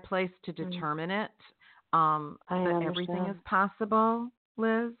 Not my place to determine it. But everything is possible,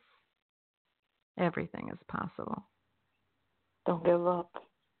 Liz. Everything is possible. Don't give up.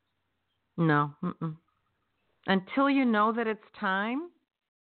 No. Until you know that it's time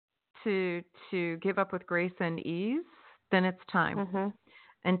to give up with grace and ease, then it's time.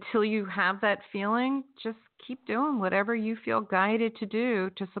 Until you have that feeling, just keep doing whatever you feel guided to do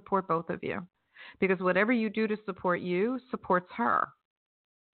to support both of you. Because whatever you do to support you supports her.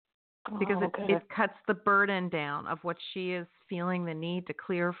 Because it cuts the burden down of what she is feeling the need to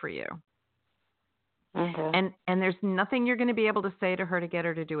clear for you. And there's nothing you're going to be able to say to her to get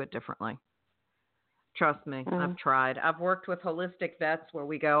her to do it differently. Trust me, I've tried. I've worked with holistic vets where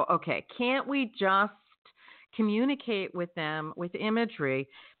we go, okay, can't we just communicate with them with imagery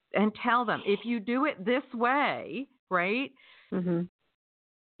and tell them, if you do it this way, right,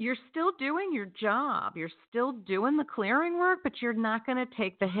 you're still doing your job. You're still doing the clearing work, but you're not going to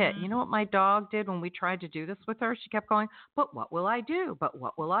take the hit. You know what my dog did when we tried to do this with her? She kept going, but what will I do? But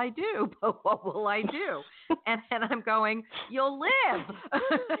what will I do? But what will I do? And I'm going, you'll live.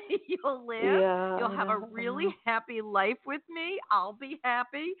 You'll live. Yeah, you'll have a really happy life with me. I'll be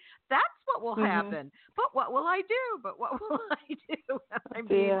happy. That's what will happen. But what will I do? But what will I do? I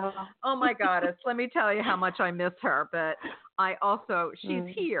mean, oh my goddess, let me tell you how much I miss her. But I also, she's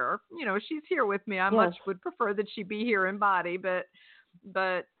here, she's here with me. I much would prefer that she be here in body,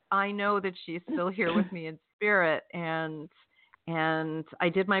 but I know that she's still here with me in spirit, and I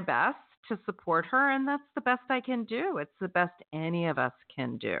did my best to support her, and that's the best I can do. It's the best any of us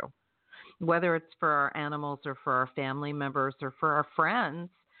can do, whether it's for our animals or for our family members or for our friends,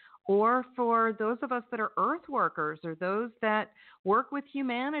 or for those of us that are earth workers or those that work with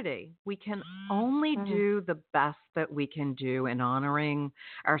humanity. We can only do the best that we can do in honoring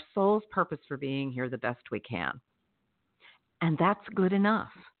our soul's purpose for being here the best we can. And that's good enough.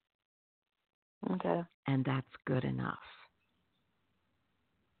 Okay. And that's good enough.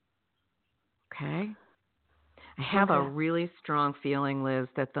 Okay? I have a really strong feeling, Liz,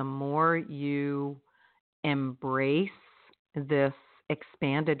 that the more you embrace this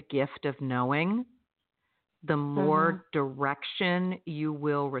expanded gift of knowing, the more direction you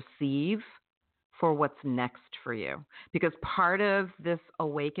will receive for what's next for you. Because part of this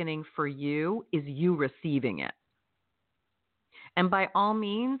awakening for you is you receiving it. And by all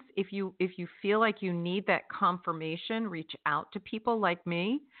means, if you feel like you need that confirmation, reach out to people like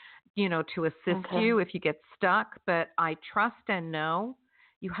me, to assist you if you get stuck. But I trust and know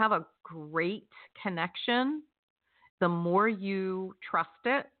you have a great connection. The more you trust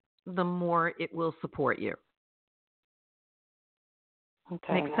it, the more it will support you.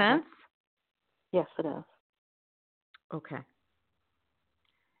 Okay. Make sense? Yes, it does. Okay.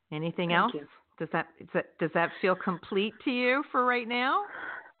 Anything Thank else? you. Does that feel complete to you for right now?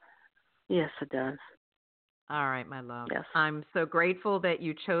 Yes, it does. All right, my love. Yes. I'm so grateful that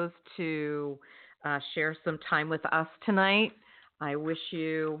you chose to share some time with us tonight. I wish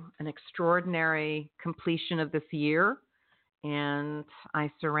you an extraordinary completion of this year, and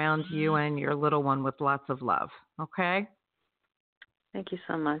I surround you and your little one with lots of love. Okay? Thank you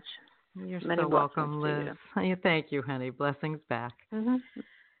so much. You're Many so welcome, Liz. you. Thank you, honey. Blessings back.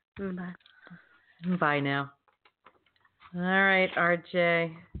 Bye. Bye now. All right,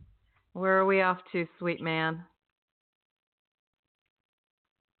 RJ. Where are we off to, sweet man?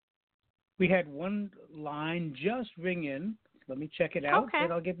 We had one line just ring in. Let me check it out,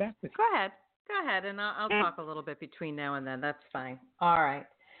 and I'll get back with you. Go ahead, and I'll talk a little bit between now and then. That's fine. All right.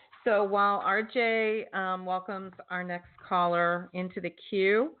 So while RJ welcomes our next caller into the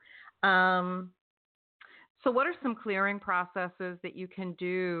queue, so what are some clearing processes that you can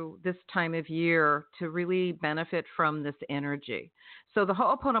do this time of year to really benefit from this energy? So the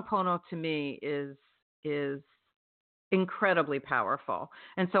Ho'oponopono to me is incredibly powerful.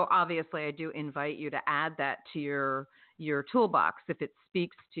 And so obviously I do invite you to add that to your toolbox if it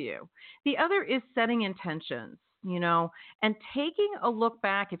speaks to you. The other is setting intentions, and taking a look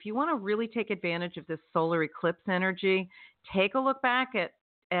back. If you want to really take advantage of this solar eclipse energy, take a look back at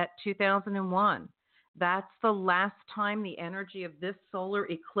 2001. That's the last time the energy of this solar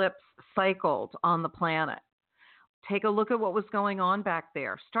eclipse cycled on the planet. Take a look at what was going on back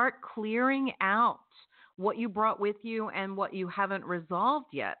there. Start clearing out what you brought with you and what you haven't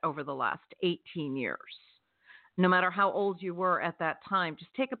resolved yet over the last 18 years. No matter how old you were at that time,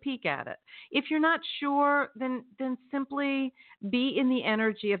 just take a peek at it. If you're not sure, then simply be in the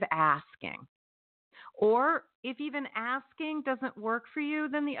energy of asking. Or if even asking doesn't work for you,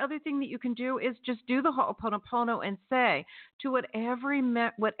 then the other thing that you can do is just do the Ho'oponopono and say to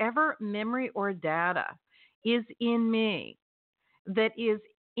whatever memory or data is in me that is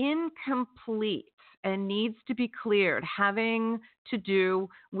incomplete and needs to be cleared, having to do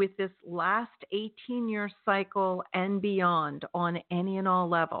with this last 18-year cycle and beyond on any and all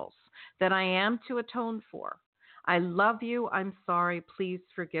levels, that I am to atone for. I love you. I'm sorry. Please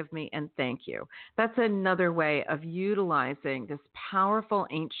forgive me and thank you. That's another way of utilizing this powerful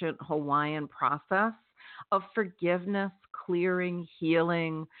ancient Hawaiian process of forgiveness, clearing,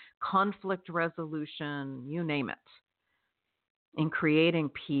 healing, conflict resolution, you name it, in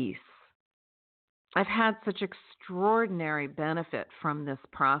creating peace. I've had such extraordinary benefit from this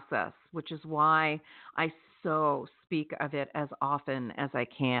process, which is why I so speak of it as often as I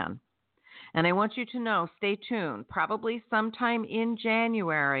can. And I want you to know, stay tuned. Probably sometime in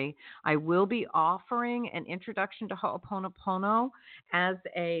January, I will be offering an introduction to Ho'oponopono as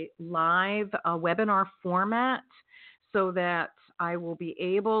a live webinar format so that I will be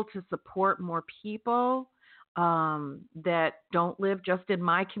able to support more people that don't live just in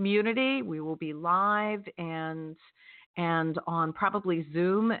my community. We will be live and on probably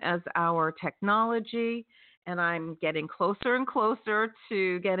Zoom as our technology. And I'm getting closer and closer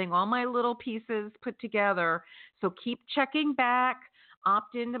to getting all my little pieces put together. So keep checking back.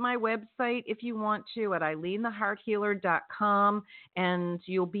 Opt into my website if you want to at IleneTheHeartHealer.com, and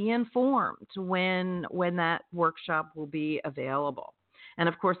you'll be informed when that workshop will be available. And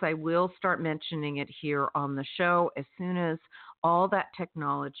of course, I will start mentioning it here on the show as soon as all that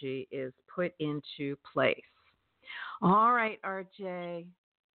technology is put into place. All right, RJ.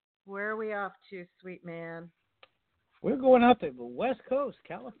 Where are we off to, sweet man? We're going out to the West Coast,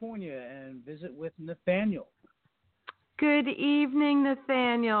 California, and visit with Nathaniel. Good evening,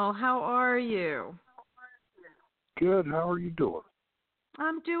 Nathaniel. How are you? Good. How are you doing?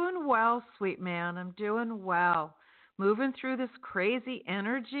 I'm doing well, sweet man. I'm doing well. Moving through this crazy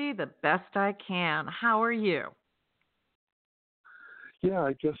energy the best I can. How are you? Yeah,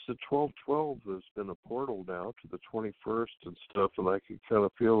 I guess the 12/12 has been a portal now to the 21st and stuff, and I can kind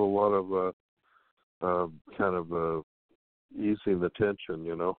of feel a lot of easing the tension,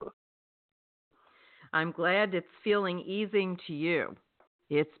 I'm glad it's feeling easing to you.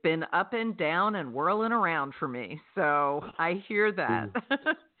 It's been up and down and whirling around for me, so I hear that.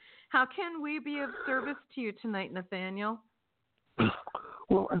 How can we be of service to you tonight, Nathaniel?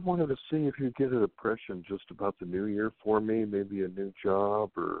 Well, I wanted to see if you get an impression just about the new year for me, maybe a new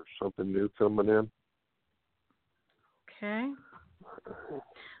job or something new coming in. Okay.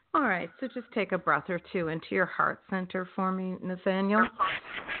 All right, so just take a breath or two into your heart center for me, Nathaniel.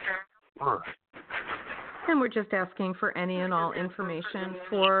 All right. And we're just asking for any and all information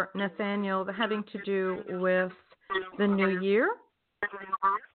for Nathaniel having to do with the new year.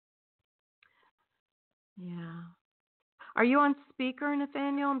 Yeah. Are you on speaker,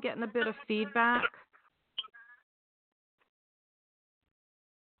 Nathaniel? I'm getting a bit of feedback.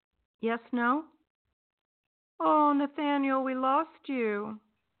 Yes, no? Oh, Nathaniel, we lost you.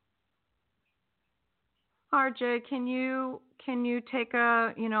 RJ, can you take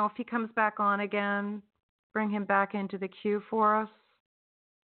a, if he comes back on again, bring him back into the queue for us?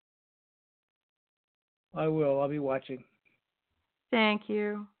 I will. I'll be watching. Thank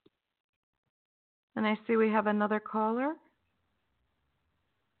you. And I see we have another caller.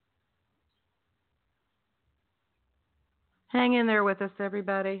 Hang in there with us,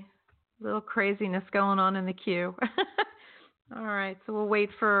 everybody. A little craziness going on in the queue. All right, so we'll wait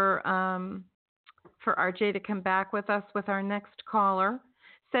for RJ to come back with us with our next caller.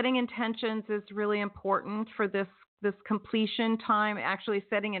 Setting intentions is really important for this completion time. Actually,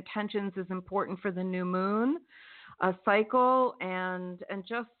 setting intentions is important for the new moon cycle, and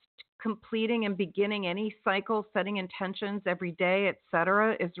just completing and beginning any cycle, setting intentions every day,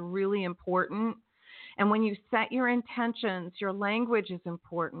 etc., is really important. And when you set your intentions, your language is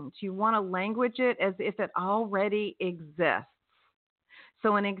important. You want to language it as if it already exists.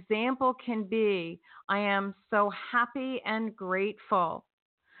 So an example can be, I am so happy and grateful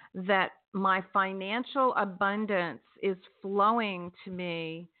that my financial abundance is flowing to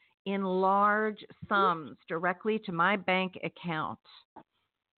me in large sums directly to my bank account,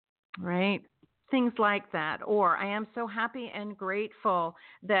 right? Things like that. Or I am so happy and grateful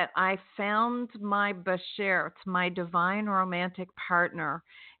that I found my bashert, my divine romantic partner,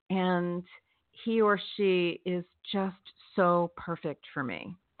 and he or she is just so perfect for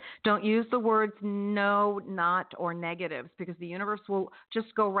me. Don't use the words no, not, or negatives, because the universe will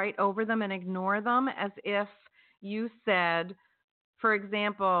just go right over them and ignore them as if you said, for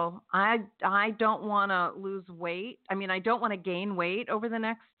example, I don't want to lose weight. I don't want to gain weight over the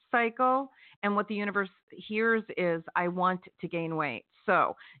next cycle. And what the universe hears is, I want to gain weight.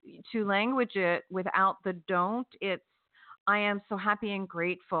 So to language it without the don't, it's, I am so happy and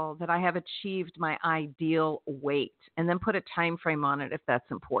grateful that I have achieved my ideal weight. And then put a time frame on it if that's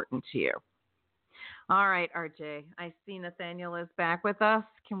important to you. All right, RJ, I see Nathaniel is back with us.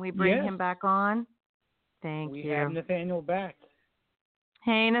 Can we bring him back on? Thank you. We have Nathaniel back.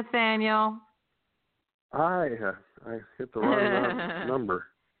 Hey, Nathaniel. Hi, I hit the wrong number.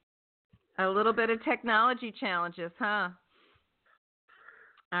 A little bit of technology challenges, huh?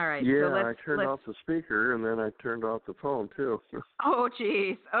 All right. Yeah, so I turned off the speaker, and then I turned off the phone, too. Oh,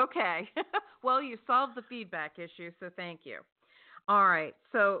 geez. Okay. Well, you solved the feedback issue, so thank you. All right.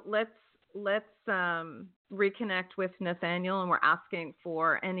 So let's reconnect with Nathaniel, and we're asking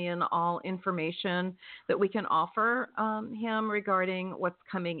for any and all information that we can offer him regarding what's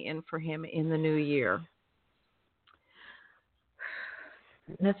coming in for him in the new year.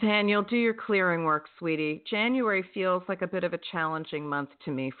 Nathaniel, do your clearing work, sweetie. January feels like a bit of a challenging month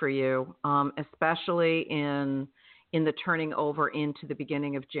to me for you, especially in the turning over into the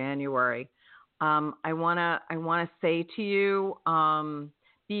beginning of January. I wanna say to you,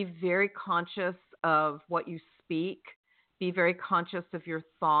 be very conscious of what you speak. Be very conscious of your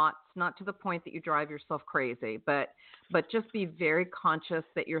thoughts, not to the point that you drive yourself crazy, but just be very conscious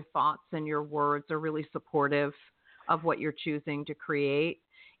that your thoughts and your words are really supportive of what you're choosing to create.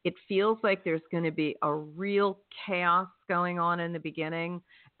 It feels like there's going to be a real chaos going on in the beginning,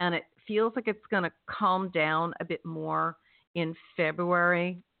 and it feels like it's going to calm down a bit more in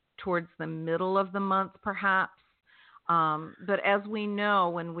February, towards the middle of the month, perhaps. But as we know,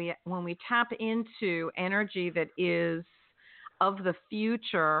 when we tap into energy that is of the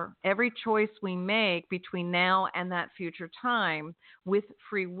future, every choice we make between now and that future time with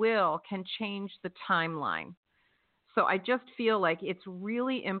free will can change the timeline. So I just feel like it's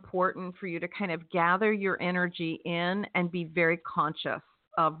really important for you to kind of gather your energy in and be very conscious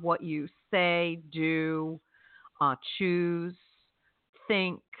of what you say, do, choose,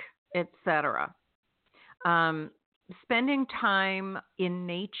 think, etc. Spending time in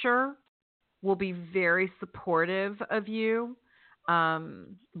nature will be very supportive of you.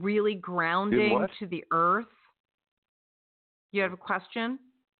 Really grounding to the earth. You have a question?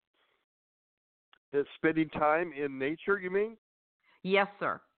 It's spending time in nature, you mean? Yes,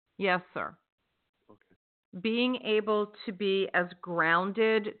 sir. Yes, sir. Okay. Being able to be as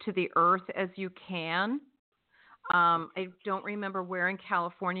grounded to the earth as you can. I don't remember where in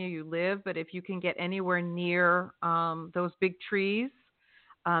California you live, but if you can get anywhere near those big trees,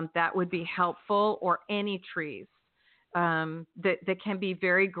 that would be helpful, or any trees that can be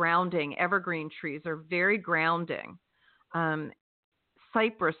very grounding. Evergreen trees are very grounding.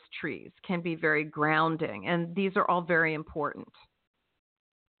 Cypress trees can be very grounding, and these are all very important.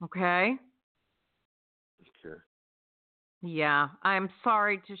 Okay? Okay. Yeah, I'm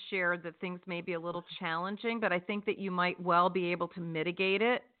sorry to share that things may be a little challenging, but I think that you might well be able to mitigate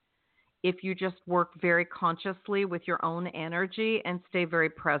it if you just work very consciously with your own energy and stay very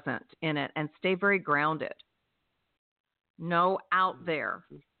present in it and stay very grounded. No out there,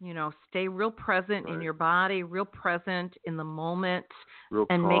 stay real present in your body, real present in the moment, real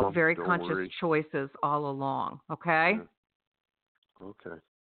and calm, make very don't conscious worry. choices all along. Okay? Yeah. Okay.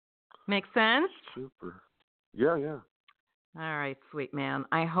 Make sense? Super. Yeah. All right, sweet man.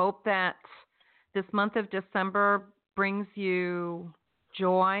 I hope that this month of December brings you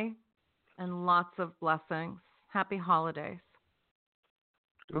joy and lots of blessings. Happy holidays.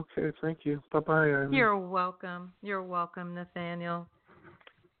 Okay, thank you. Bye-bye, Eileen. You're welcome. You're welcome, Nathaniel.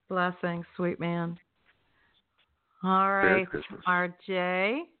 Blessings, sweet man. All right,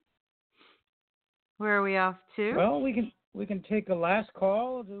 RJ. Where are we off to? Well, we can take a last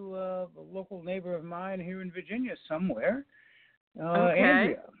call to a local neighbor of mine here in Virginia somewhere. Okay.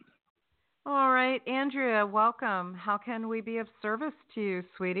 Andrea. All right, Andrea, welcome. How can we be of service to you,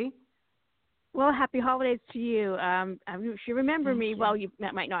 sweetie? Well, happy holidays to you. You should remember me. Well, you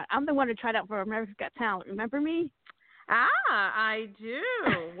might not. I'm the one who tried out for America's Got Talent. Remember me? I do.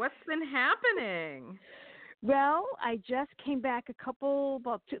 What's been happening? Well, I just came back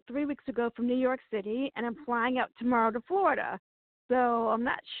about 3 weeks ago from New York City, and I'm flying out tomorrow to Florida. So I'm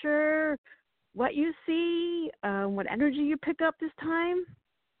not sure what you see, what energy you pick up this time.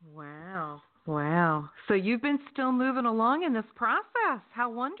 Wow. So you've been still moving along in this process. How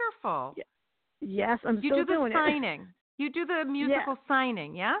wonderful. Yeah. Yes, I'm still doing it. You do the signing. You do the musical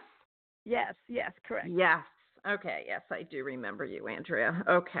signing, yes? Yes, correct. Yes. Okay, yes, I do remember you, Andrea.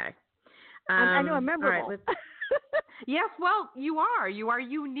 Okay. I know I'm memorable. All right, yes, well, you are. You are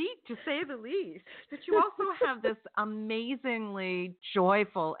unique, to say the least. But you also have this amazingly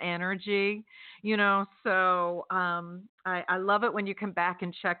joyful energy, so I love it when you come back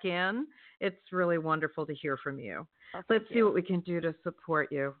and check in. It's really wonderful to hear from you. Let's see what we can do to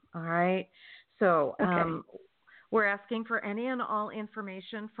support you, all right? So we're asking for any and all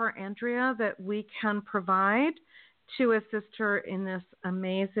information for Andrea that we can provide to assist her in this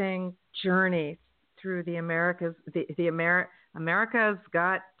amazing journey through the America's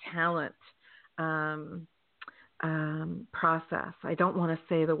Got Talent process. I don't want to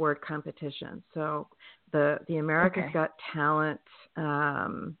say the word competition. So the America's Got Talent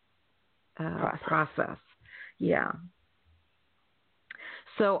process. Yeah.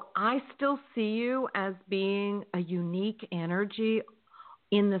 So I still see you as being a unique energy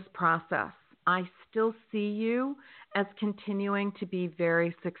in this process. I still see you as continuing to be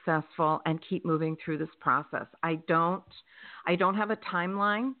very successful and keep moving through this process. I don't have a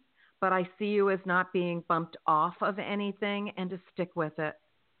timeline, but I see you as not being bumped off of anything and to stick with it.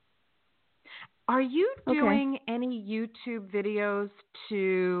 Are you doing any YouTube videos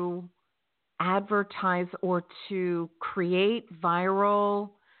to advertise or to create viral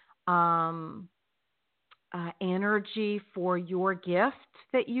energy for your gift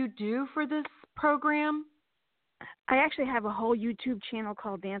that you do for this program? I actually have a whole YouTube channel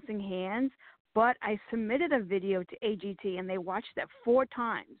called Dancing Hands, but I submitted a video to AGT and they watched it 4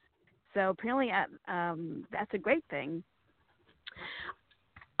 times. So apparently that's a great thing.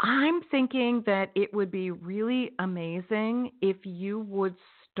 I'm thinking that it would be really amazing if you would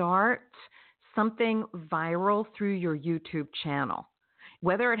start something viral through your YouTube channel,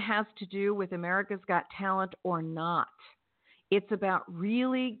 whether it has to do with America's Got Talent or not. It's about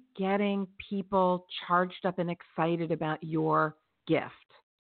really getting people charged up and excited about your gift.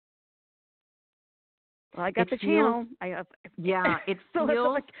 Well, I got the channel. It so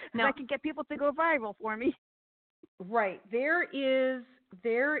feels... Now, I can get people to go viral for me. Right. There is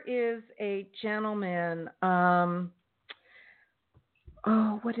a gentleman...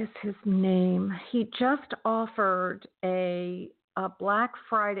 what is his name? He just offered a Black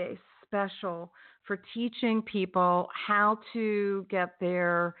Friday special for teaching people how to get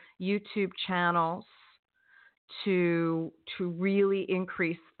their YouTube channels to really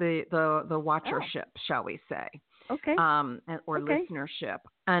increase the watchership, shall we say. Okay. Or listenership.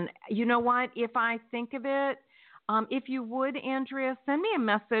 And you know what? If I think of it, if you would, Andrea, send me a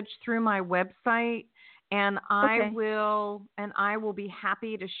message through my website, and I will be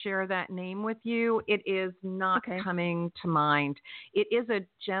happy to share that name with you. It is not coming to mind. It is a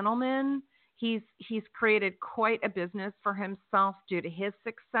gentleman. He's created quite a business for himself due to his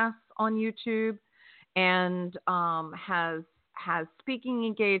success on YouTube, and has speaking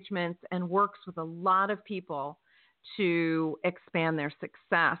engagements and works with a lot of people to expand their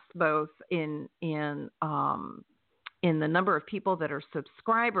success, both in the number of people that are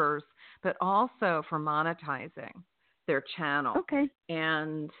subscribers, but also for monetizing their channel. Okay.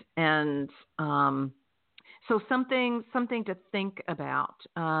 And so something to think about.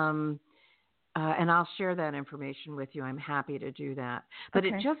 And I'll share that information with you. I'm happy to do that. But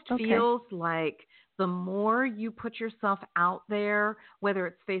it just feels like the more you put yourself out there, whether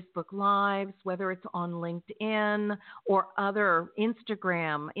it's Facebook Lives, whether it's on LinkedIn or other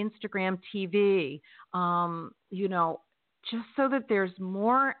Instagram TV, just so that there's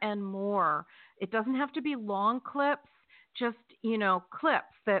more and more. It doesn't have to be long clips, just,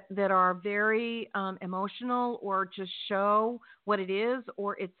 clips that are very emotional, or just show what it is,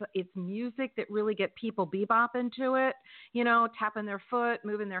 or it's music that really get people bebopping to it, tapping their foot,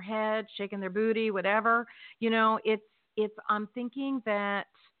 moving their head, shaking their booty, whatever. I'm thinking that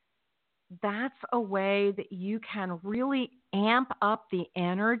that's a way that you can really amp up the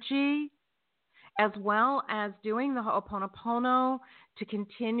energy, as well as doing the Ho'oponopono to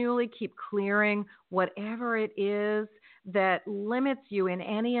continually keep clearing whatever it is that limits you in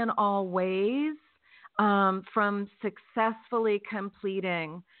any and all ways from successfully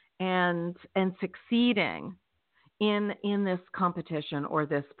completing and succeeding in this competition or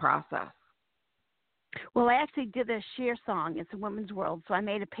this process. Well, I actually did a Cher song. It's a women's world. So I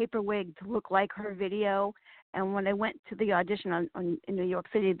made a paper wig to look like her video. And when I went to the audition in New York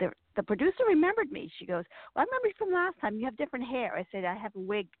City, the producer remembered me. She goes, "Well, I remember you from last time. You have different hair." I said, "I have a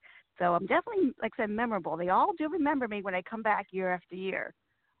wig." So I'm definitely, like I said, memorable. They all do remember me when I come back year after year.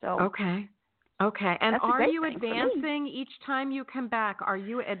 So Okay. And are you advancing each time you come back? Are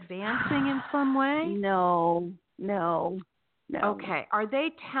you advancing in some way? No. Okay. Are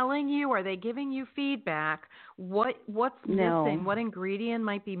they telling you, are they giving you feedback? What's missing? What ingredient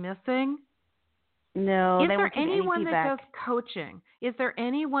might be missing? No. Is there anyone that does coaching? Is there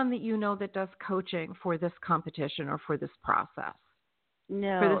anyone that you know that does coaching for this competition or for this process?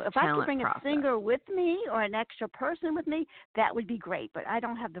 No. If I could bring a singer with me or an extra person with me, that would be great. But I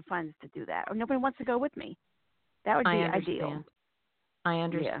don't have the funds to do that, or nobody wants to go with me. That would be ideal. I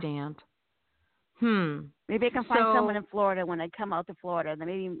understand. Maybe I can find someone in Florida when I come out to Florida.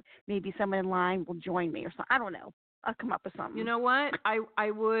 Then maybe someone in line will join me or something. I don't know. I'll come up with something. You know what? I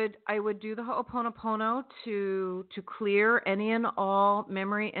would do the Ho'oponopono to clear any and all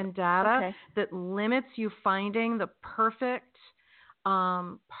memory and data that limits you finding the perfect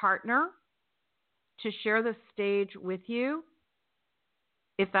partner to share the stage with you,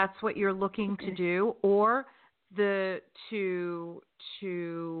 if that's what you're looking to do, or the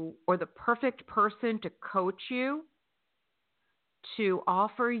perfect person to coach you, to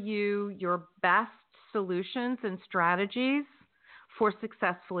offer you your best solutions and strategies for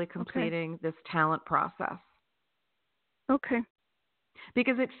successfully completing this talent process. Okay.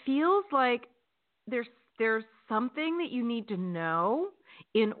 Because it feels like there's something that you need to know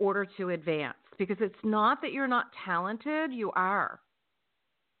in order to advance. Because it's not that you're not talented, you are.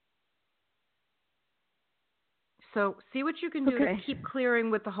 So see what you can do to keep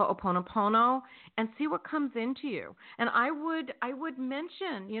clearing with the Ho'oponopono and see what comes into you. And I would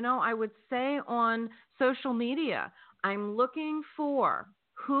mention, I would say on social media, I'm looking for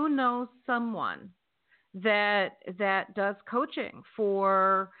who knows someone that does coaching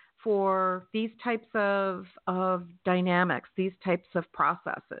for these types of dynamics, these types of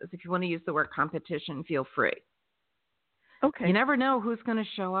processes. If you want to use the word competition, feel free. Okay. You never know who's going to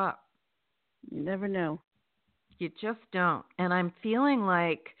show up. You never know. You just don't. And I'm feeling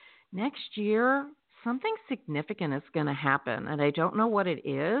like next year something significant is going to happen. And I don't know what it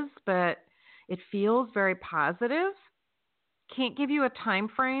is, but it feels very positive. Can't give you a time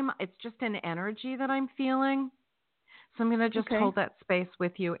frame. It's just an energy that I'm feeling. So I'm going to just hold that space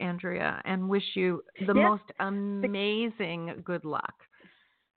with you, Andrea, and wish you the most amazing good luck.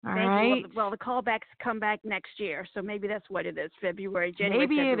 All Thank right. you. Well, the callbacks come back next year, so maybe that's what it is. January,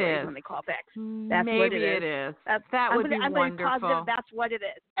 maybe February it is when they call back. That's maybe what it it is. is. That would be I'm wonderful. I'm positive that's what it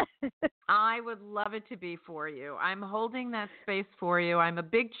is. I would love it to be for you. I'm holding that space for you. I'm a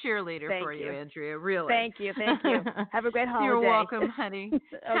big cheerleader for you, Andrea, really. Thank you. Have a great holiday. You're welcome, honey.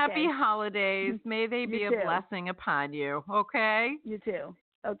 Okay. Happy holidays. May they be a blessing upon you, okay? You too.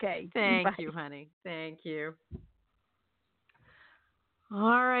 Okay. Thank Bye. you, honey. Thank you.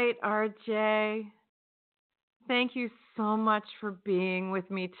 All right, RJ. Thank you so much for being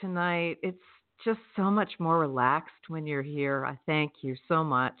with me tonight. It's just so much more relaxed when you're here. I thank you so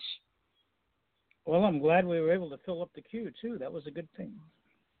much. Well, I'm glad we were able to fill up the queue, too. That was a good thing.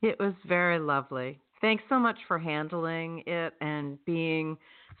 It was very lovely. Thanks so much for handling it and being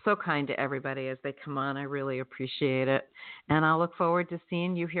so kind to everybody as they come on. I really appreciate it. And I'll look forward to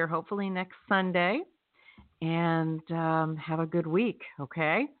seeing you here hopefully next Sunday. And have a good week,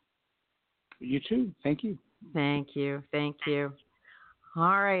 okay? You too. Thank you. Thank you. Thank you.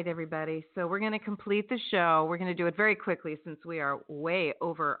 All right, everybody. So we're going to complete the show. We're going to do it very quickly since we are way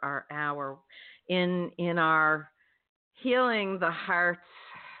over our hour. In our Healing the Heart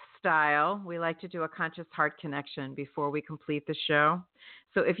style, we like to do a conscious heart connection before we complete the show.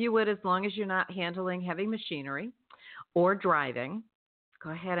 So if you would, as long as you're not handling heavy machinery or driving,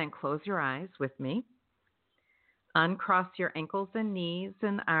 go ahead and close your eyes with me. Uncross your ankles and knees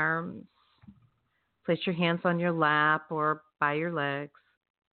and arms. Place your hands on your lap or by your legs.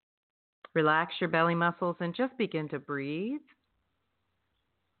 Relax your belly muscles and just begin to breathe.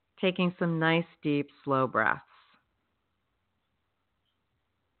 Taking some nice, deep, slow breaths.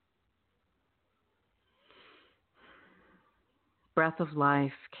 Breath of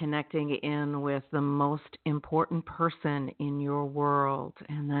life, connecting in with the most important person in your world,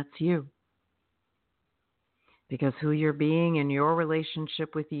 and that's you. Because who you're being in your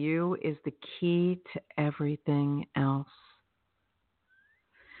relationship with you is the key to everything else.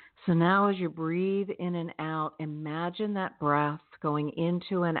 So now as you breathe in and out, imagine that breath going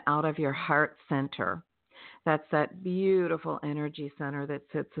into and out of your heart center. That's that beautiful energy center that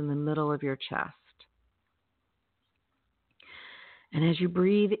sits in the middle of your chest. And as you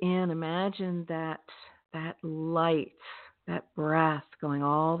breathe in, imagine that light, that breath going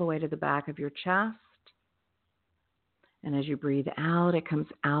all the way to the back of your chest. And as you breathe out, it comes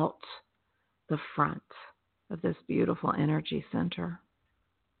out the front of this beautiful energy center.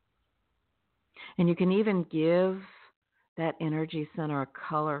 And you can even give that energy center a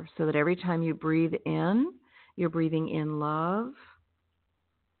color so that every time you breathe in, you're breathing in love.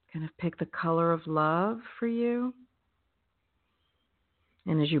 Kind of pick the color of love for you.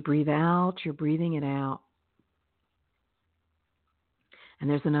 And as you breathe out, you're breathing it out. And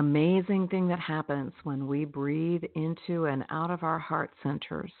there's an amazing thing that happens when we breathe into and out of our heart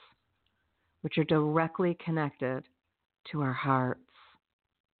centers, which are directly connected to our hearts.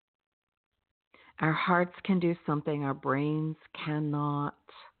 Our hearts can do something our brains cannot.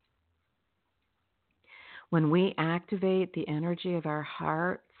 When we activate the energy of our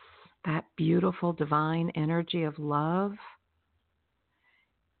hearts, that beautiful divine energy of love,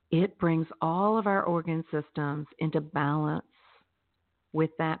 it brings all of our organ systems into balance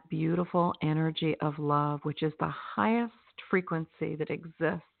with that beautiful energy of love, which is the highest frequency that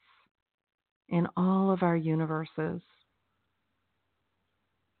exists in all of our universes.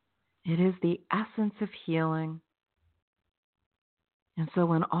 It is the essence of healing. And so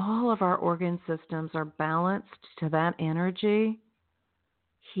when all of our organ systems are balanced to that energy,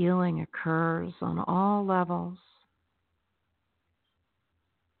 healing occurs on all levels.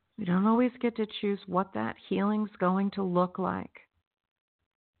 We don't always get to choose what that healing's going to look like.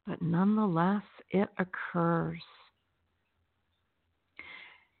 But nonetheless, it occurs.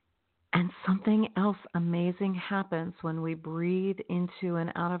 And something else amazing happens when we breathe into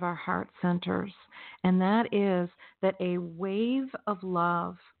and out of our heart centers. And that is that a wave of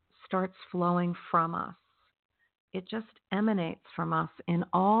love starts flowing from us. It just emanates from us in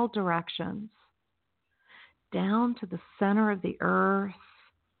all directions. Down to the center of the earth,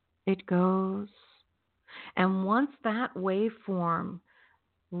 it goes. And once that waveform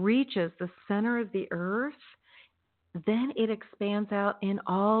reaches the center of the earth, then it expands out in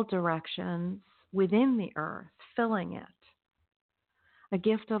all directions within the earth, filling it. A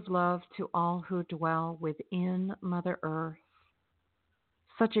gift of love to all who dwell within Mother Earth.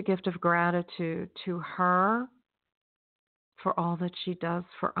 Such a gift of gratitude to her for all that she does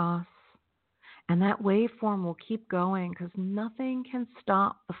for us. And that waveform will keep going because nothing can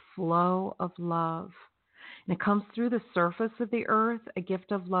stop the flow of love. And it comes through the surface of the earth, a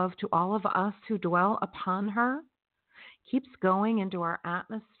gift of love to all of us who dwell upon her. keeps going into our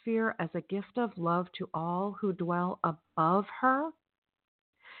atmosphere as a gift of love to all who dwell above her.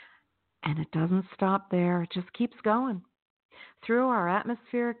 And it doesn't stop there. It just keeps going through our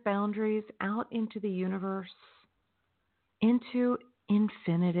atmospheric boundaries, out into the universe, into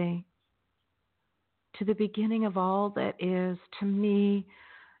infinity, to the beginning of all that is. To me,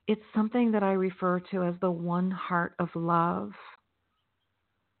 it's something that I refer to as the one heart of love.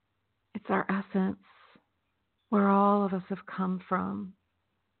 It's our essence, where all of us have come from.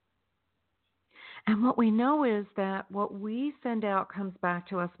 And what we know is that what we send out comes back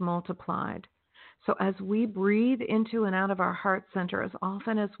to us multiplied. So as we breathe into and out of our heart center, as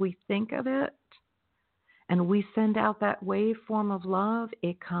often as we think of it, and we send out that waveform of love,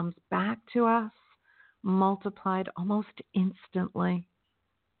 it comes back to us multiplied almost instantly.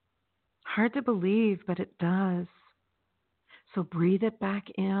 Hard to believe, but it does. So breathe it back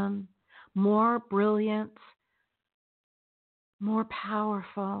in, more brilliant, more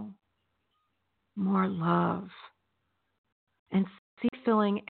powerful, more love, and see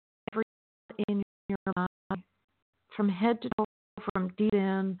filling every in your body, from head to toe, from deep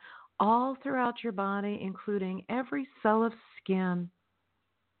in, all throughout your body, including every cell of skin,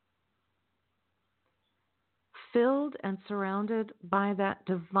 filled and surrounded by that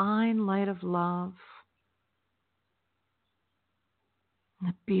divine light of love. And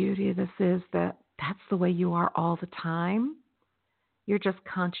the beauty of this is that that's the way you are all the time. You're just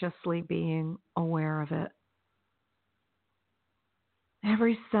consciously being aware of it.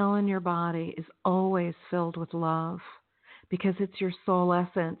 Every cell in your body is always filled with love because it's your soul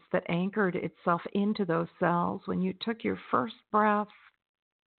essence that anchored itself into those cells when you took your first breath.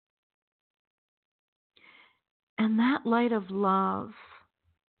 And that light of love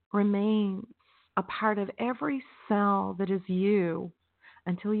remains a part of every cell that is you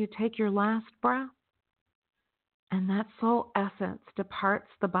until you take your last breath. And that soul essence departs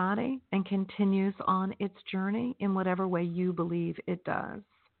the body and continues on its journey in whatever way you believe it does.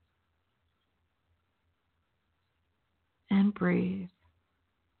 And breathe.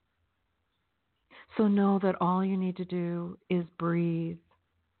 So know that all you need to do is breathe,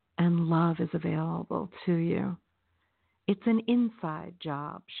 and love is available to you. It's an inside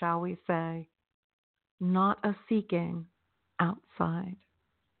job, shall we say, not a seeking outside.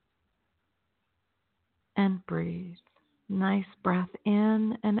 And breathe. Nice breath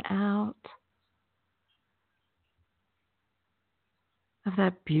in and out of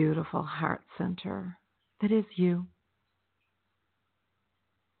that beautiful heart center that is you.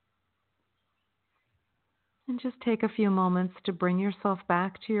 And just take a few moments to bring yourself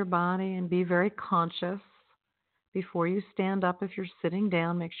back to your body and be very conscious. Before you stand up, if you're sitting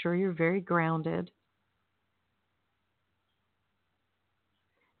down, make sure you're very grounded.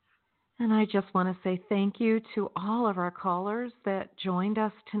 And I just want to say thank you to all of our callers that joined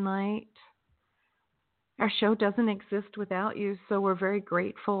us tonight. Our show doesn't exist without you, so we're very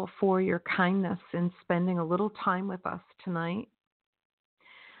grateful for your kindness in spending a little time with us tonight.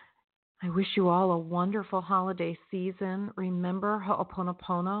 I wish you all a wonderful holiday season. Remember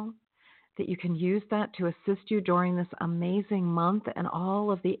Ho'oponopono, that you can use that to assist you during this amazing month and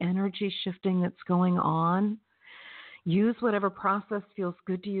all of the energy shifting that's going on. Use whatever process feels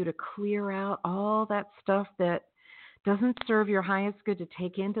good to you to clear out all that stuff that doesn't serve your highest good to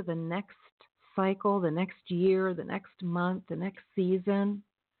take into the next cycle, the next year, the next month, the next season,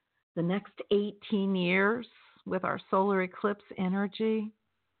 the next 18 years with our solar eclipse energy.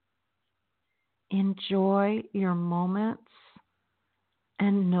 Enjoy your moments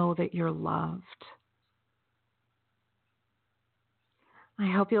and know that you're loved.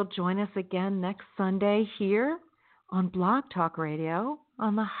 I hope you'll join us again next Sunday here on Blog Talk Radio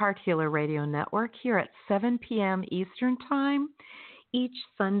on the Heart Healer Radio Network here at 7 p.m. Eastern Time each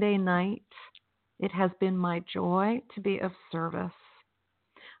Sunday night. It has been my joy to be of service.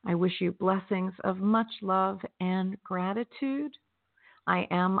 I wish you blessings of much love and gratitude. I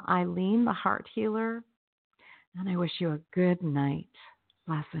am Ilene, the Heart Healer, and I wish you a good night.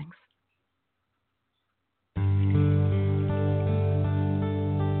 Blessings.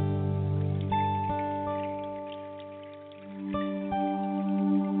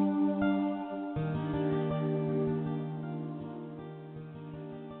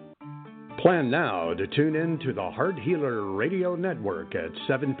 Plan now to tune in to the Heart Healer Radio Network at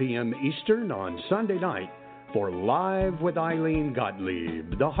 7 p.m. Eastern on Sunday night for Live with Ilene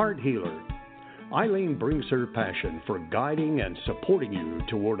Gottlieb, the Heart Healer. Ilene brings her passion for guiding and supporting you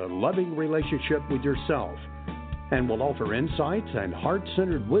toward a loving relationship with yourself and will offer insights and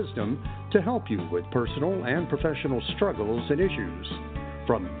heart-centered wisdom to help you with personal and professional struggles and issues.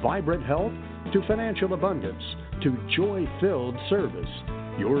 From vibrant health to financial abundance to joy-filled service,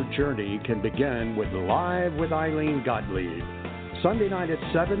 your journey can begin with Live with Ilene Gottlieb. Sunday night at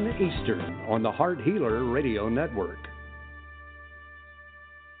 7 Eastern on the Heart Healer Radio Network.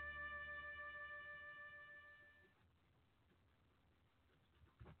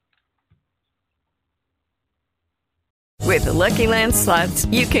 With the Lucky Land Slots,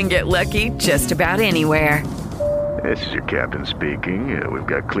 you can get lucky just about anywhere. This is your captain speaking. We've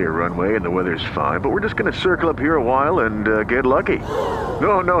got clear runway and the weather's fine, but we're just going to circle up here a while and get lucky.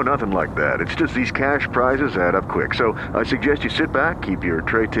 No, nothing like that. It's just these cash prizes add up quick. So I suggest you sit back, keep your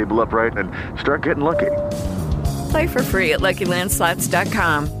tray table upright, and start getting lucky. Play for free at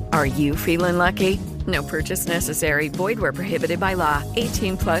LuckyLandSlots.com. Are you feeling lucky? No purchase necessary. Void where prohibited by law.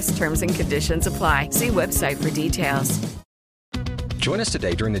 18+ terms and conditions apply. See website for details. Join us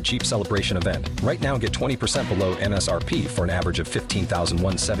today during the Jeep Celebration event. Right now, get 20% below MSRP for an average of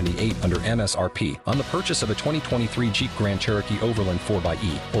 $15,178 under MSRP on the purchase of a 2023 Jeep Grand Cherokee Overland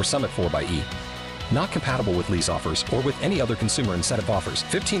 4xE or Summit 4xE. Not compatible with lease offers or with any other consumer incentive offers.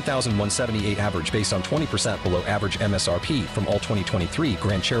 $15,178 average based on 20% below average MSRP from all 2023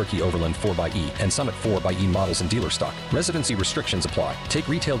 Grand Cherokee Overland 4xE and Summit 4xE models in dealer stock. Residency restrictions apply. Take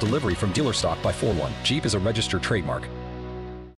retail delivery from dealer stock by 4/1. Jeep is a registered trademark.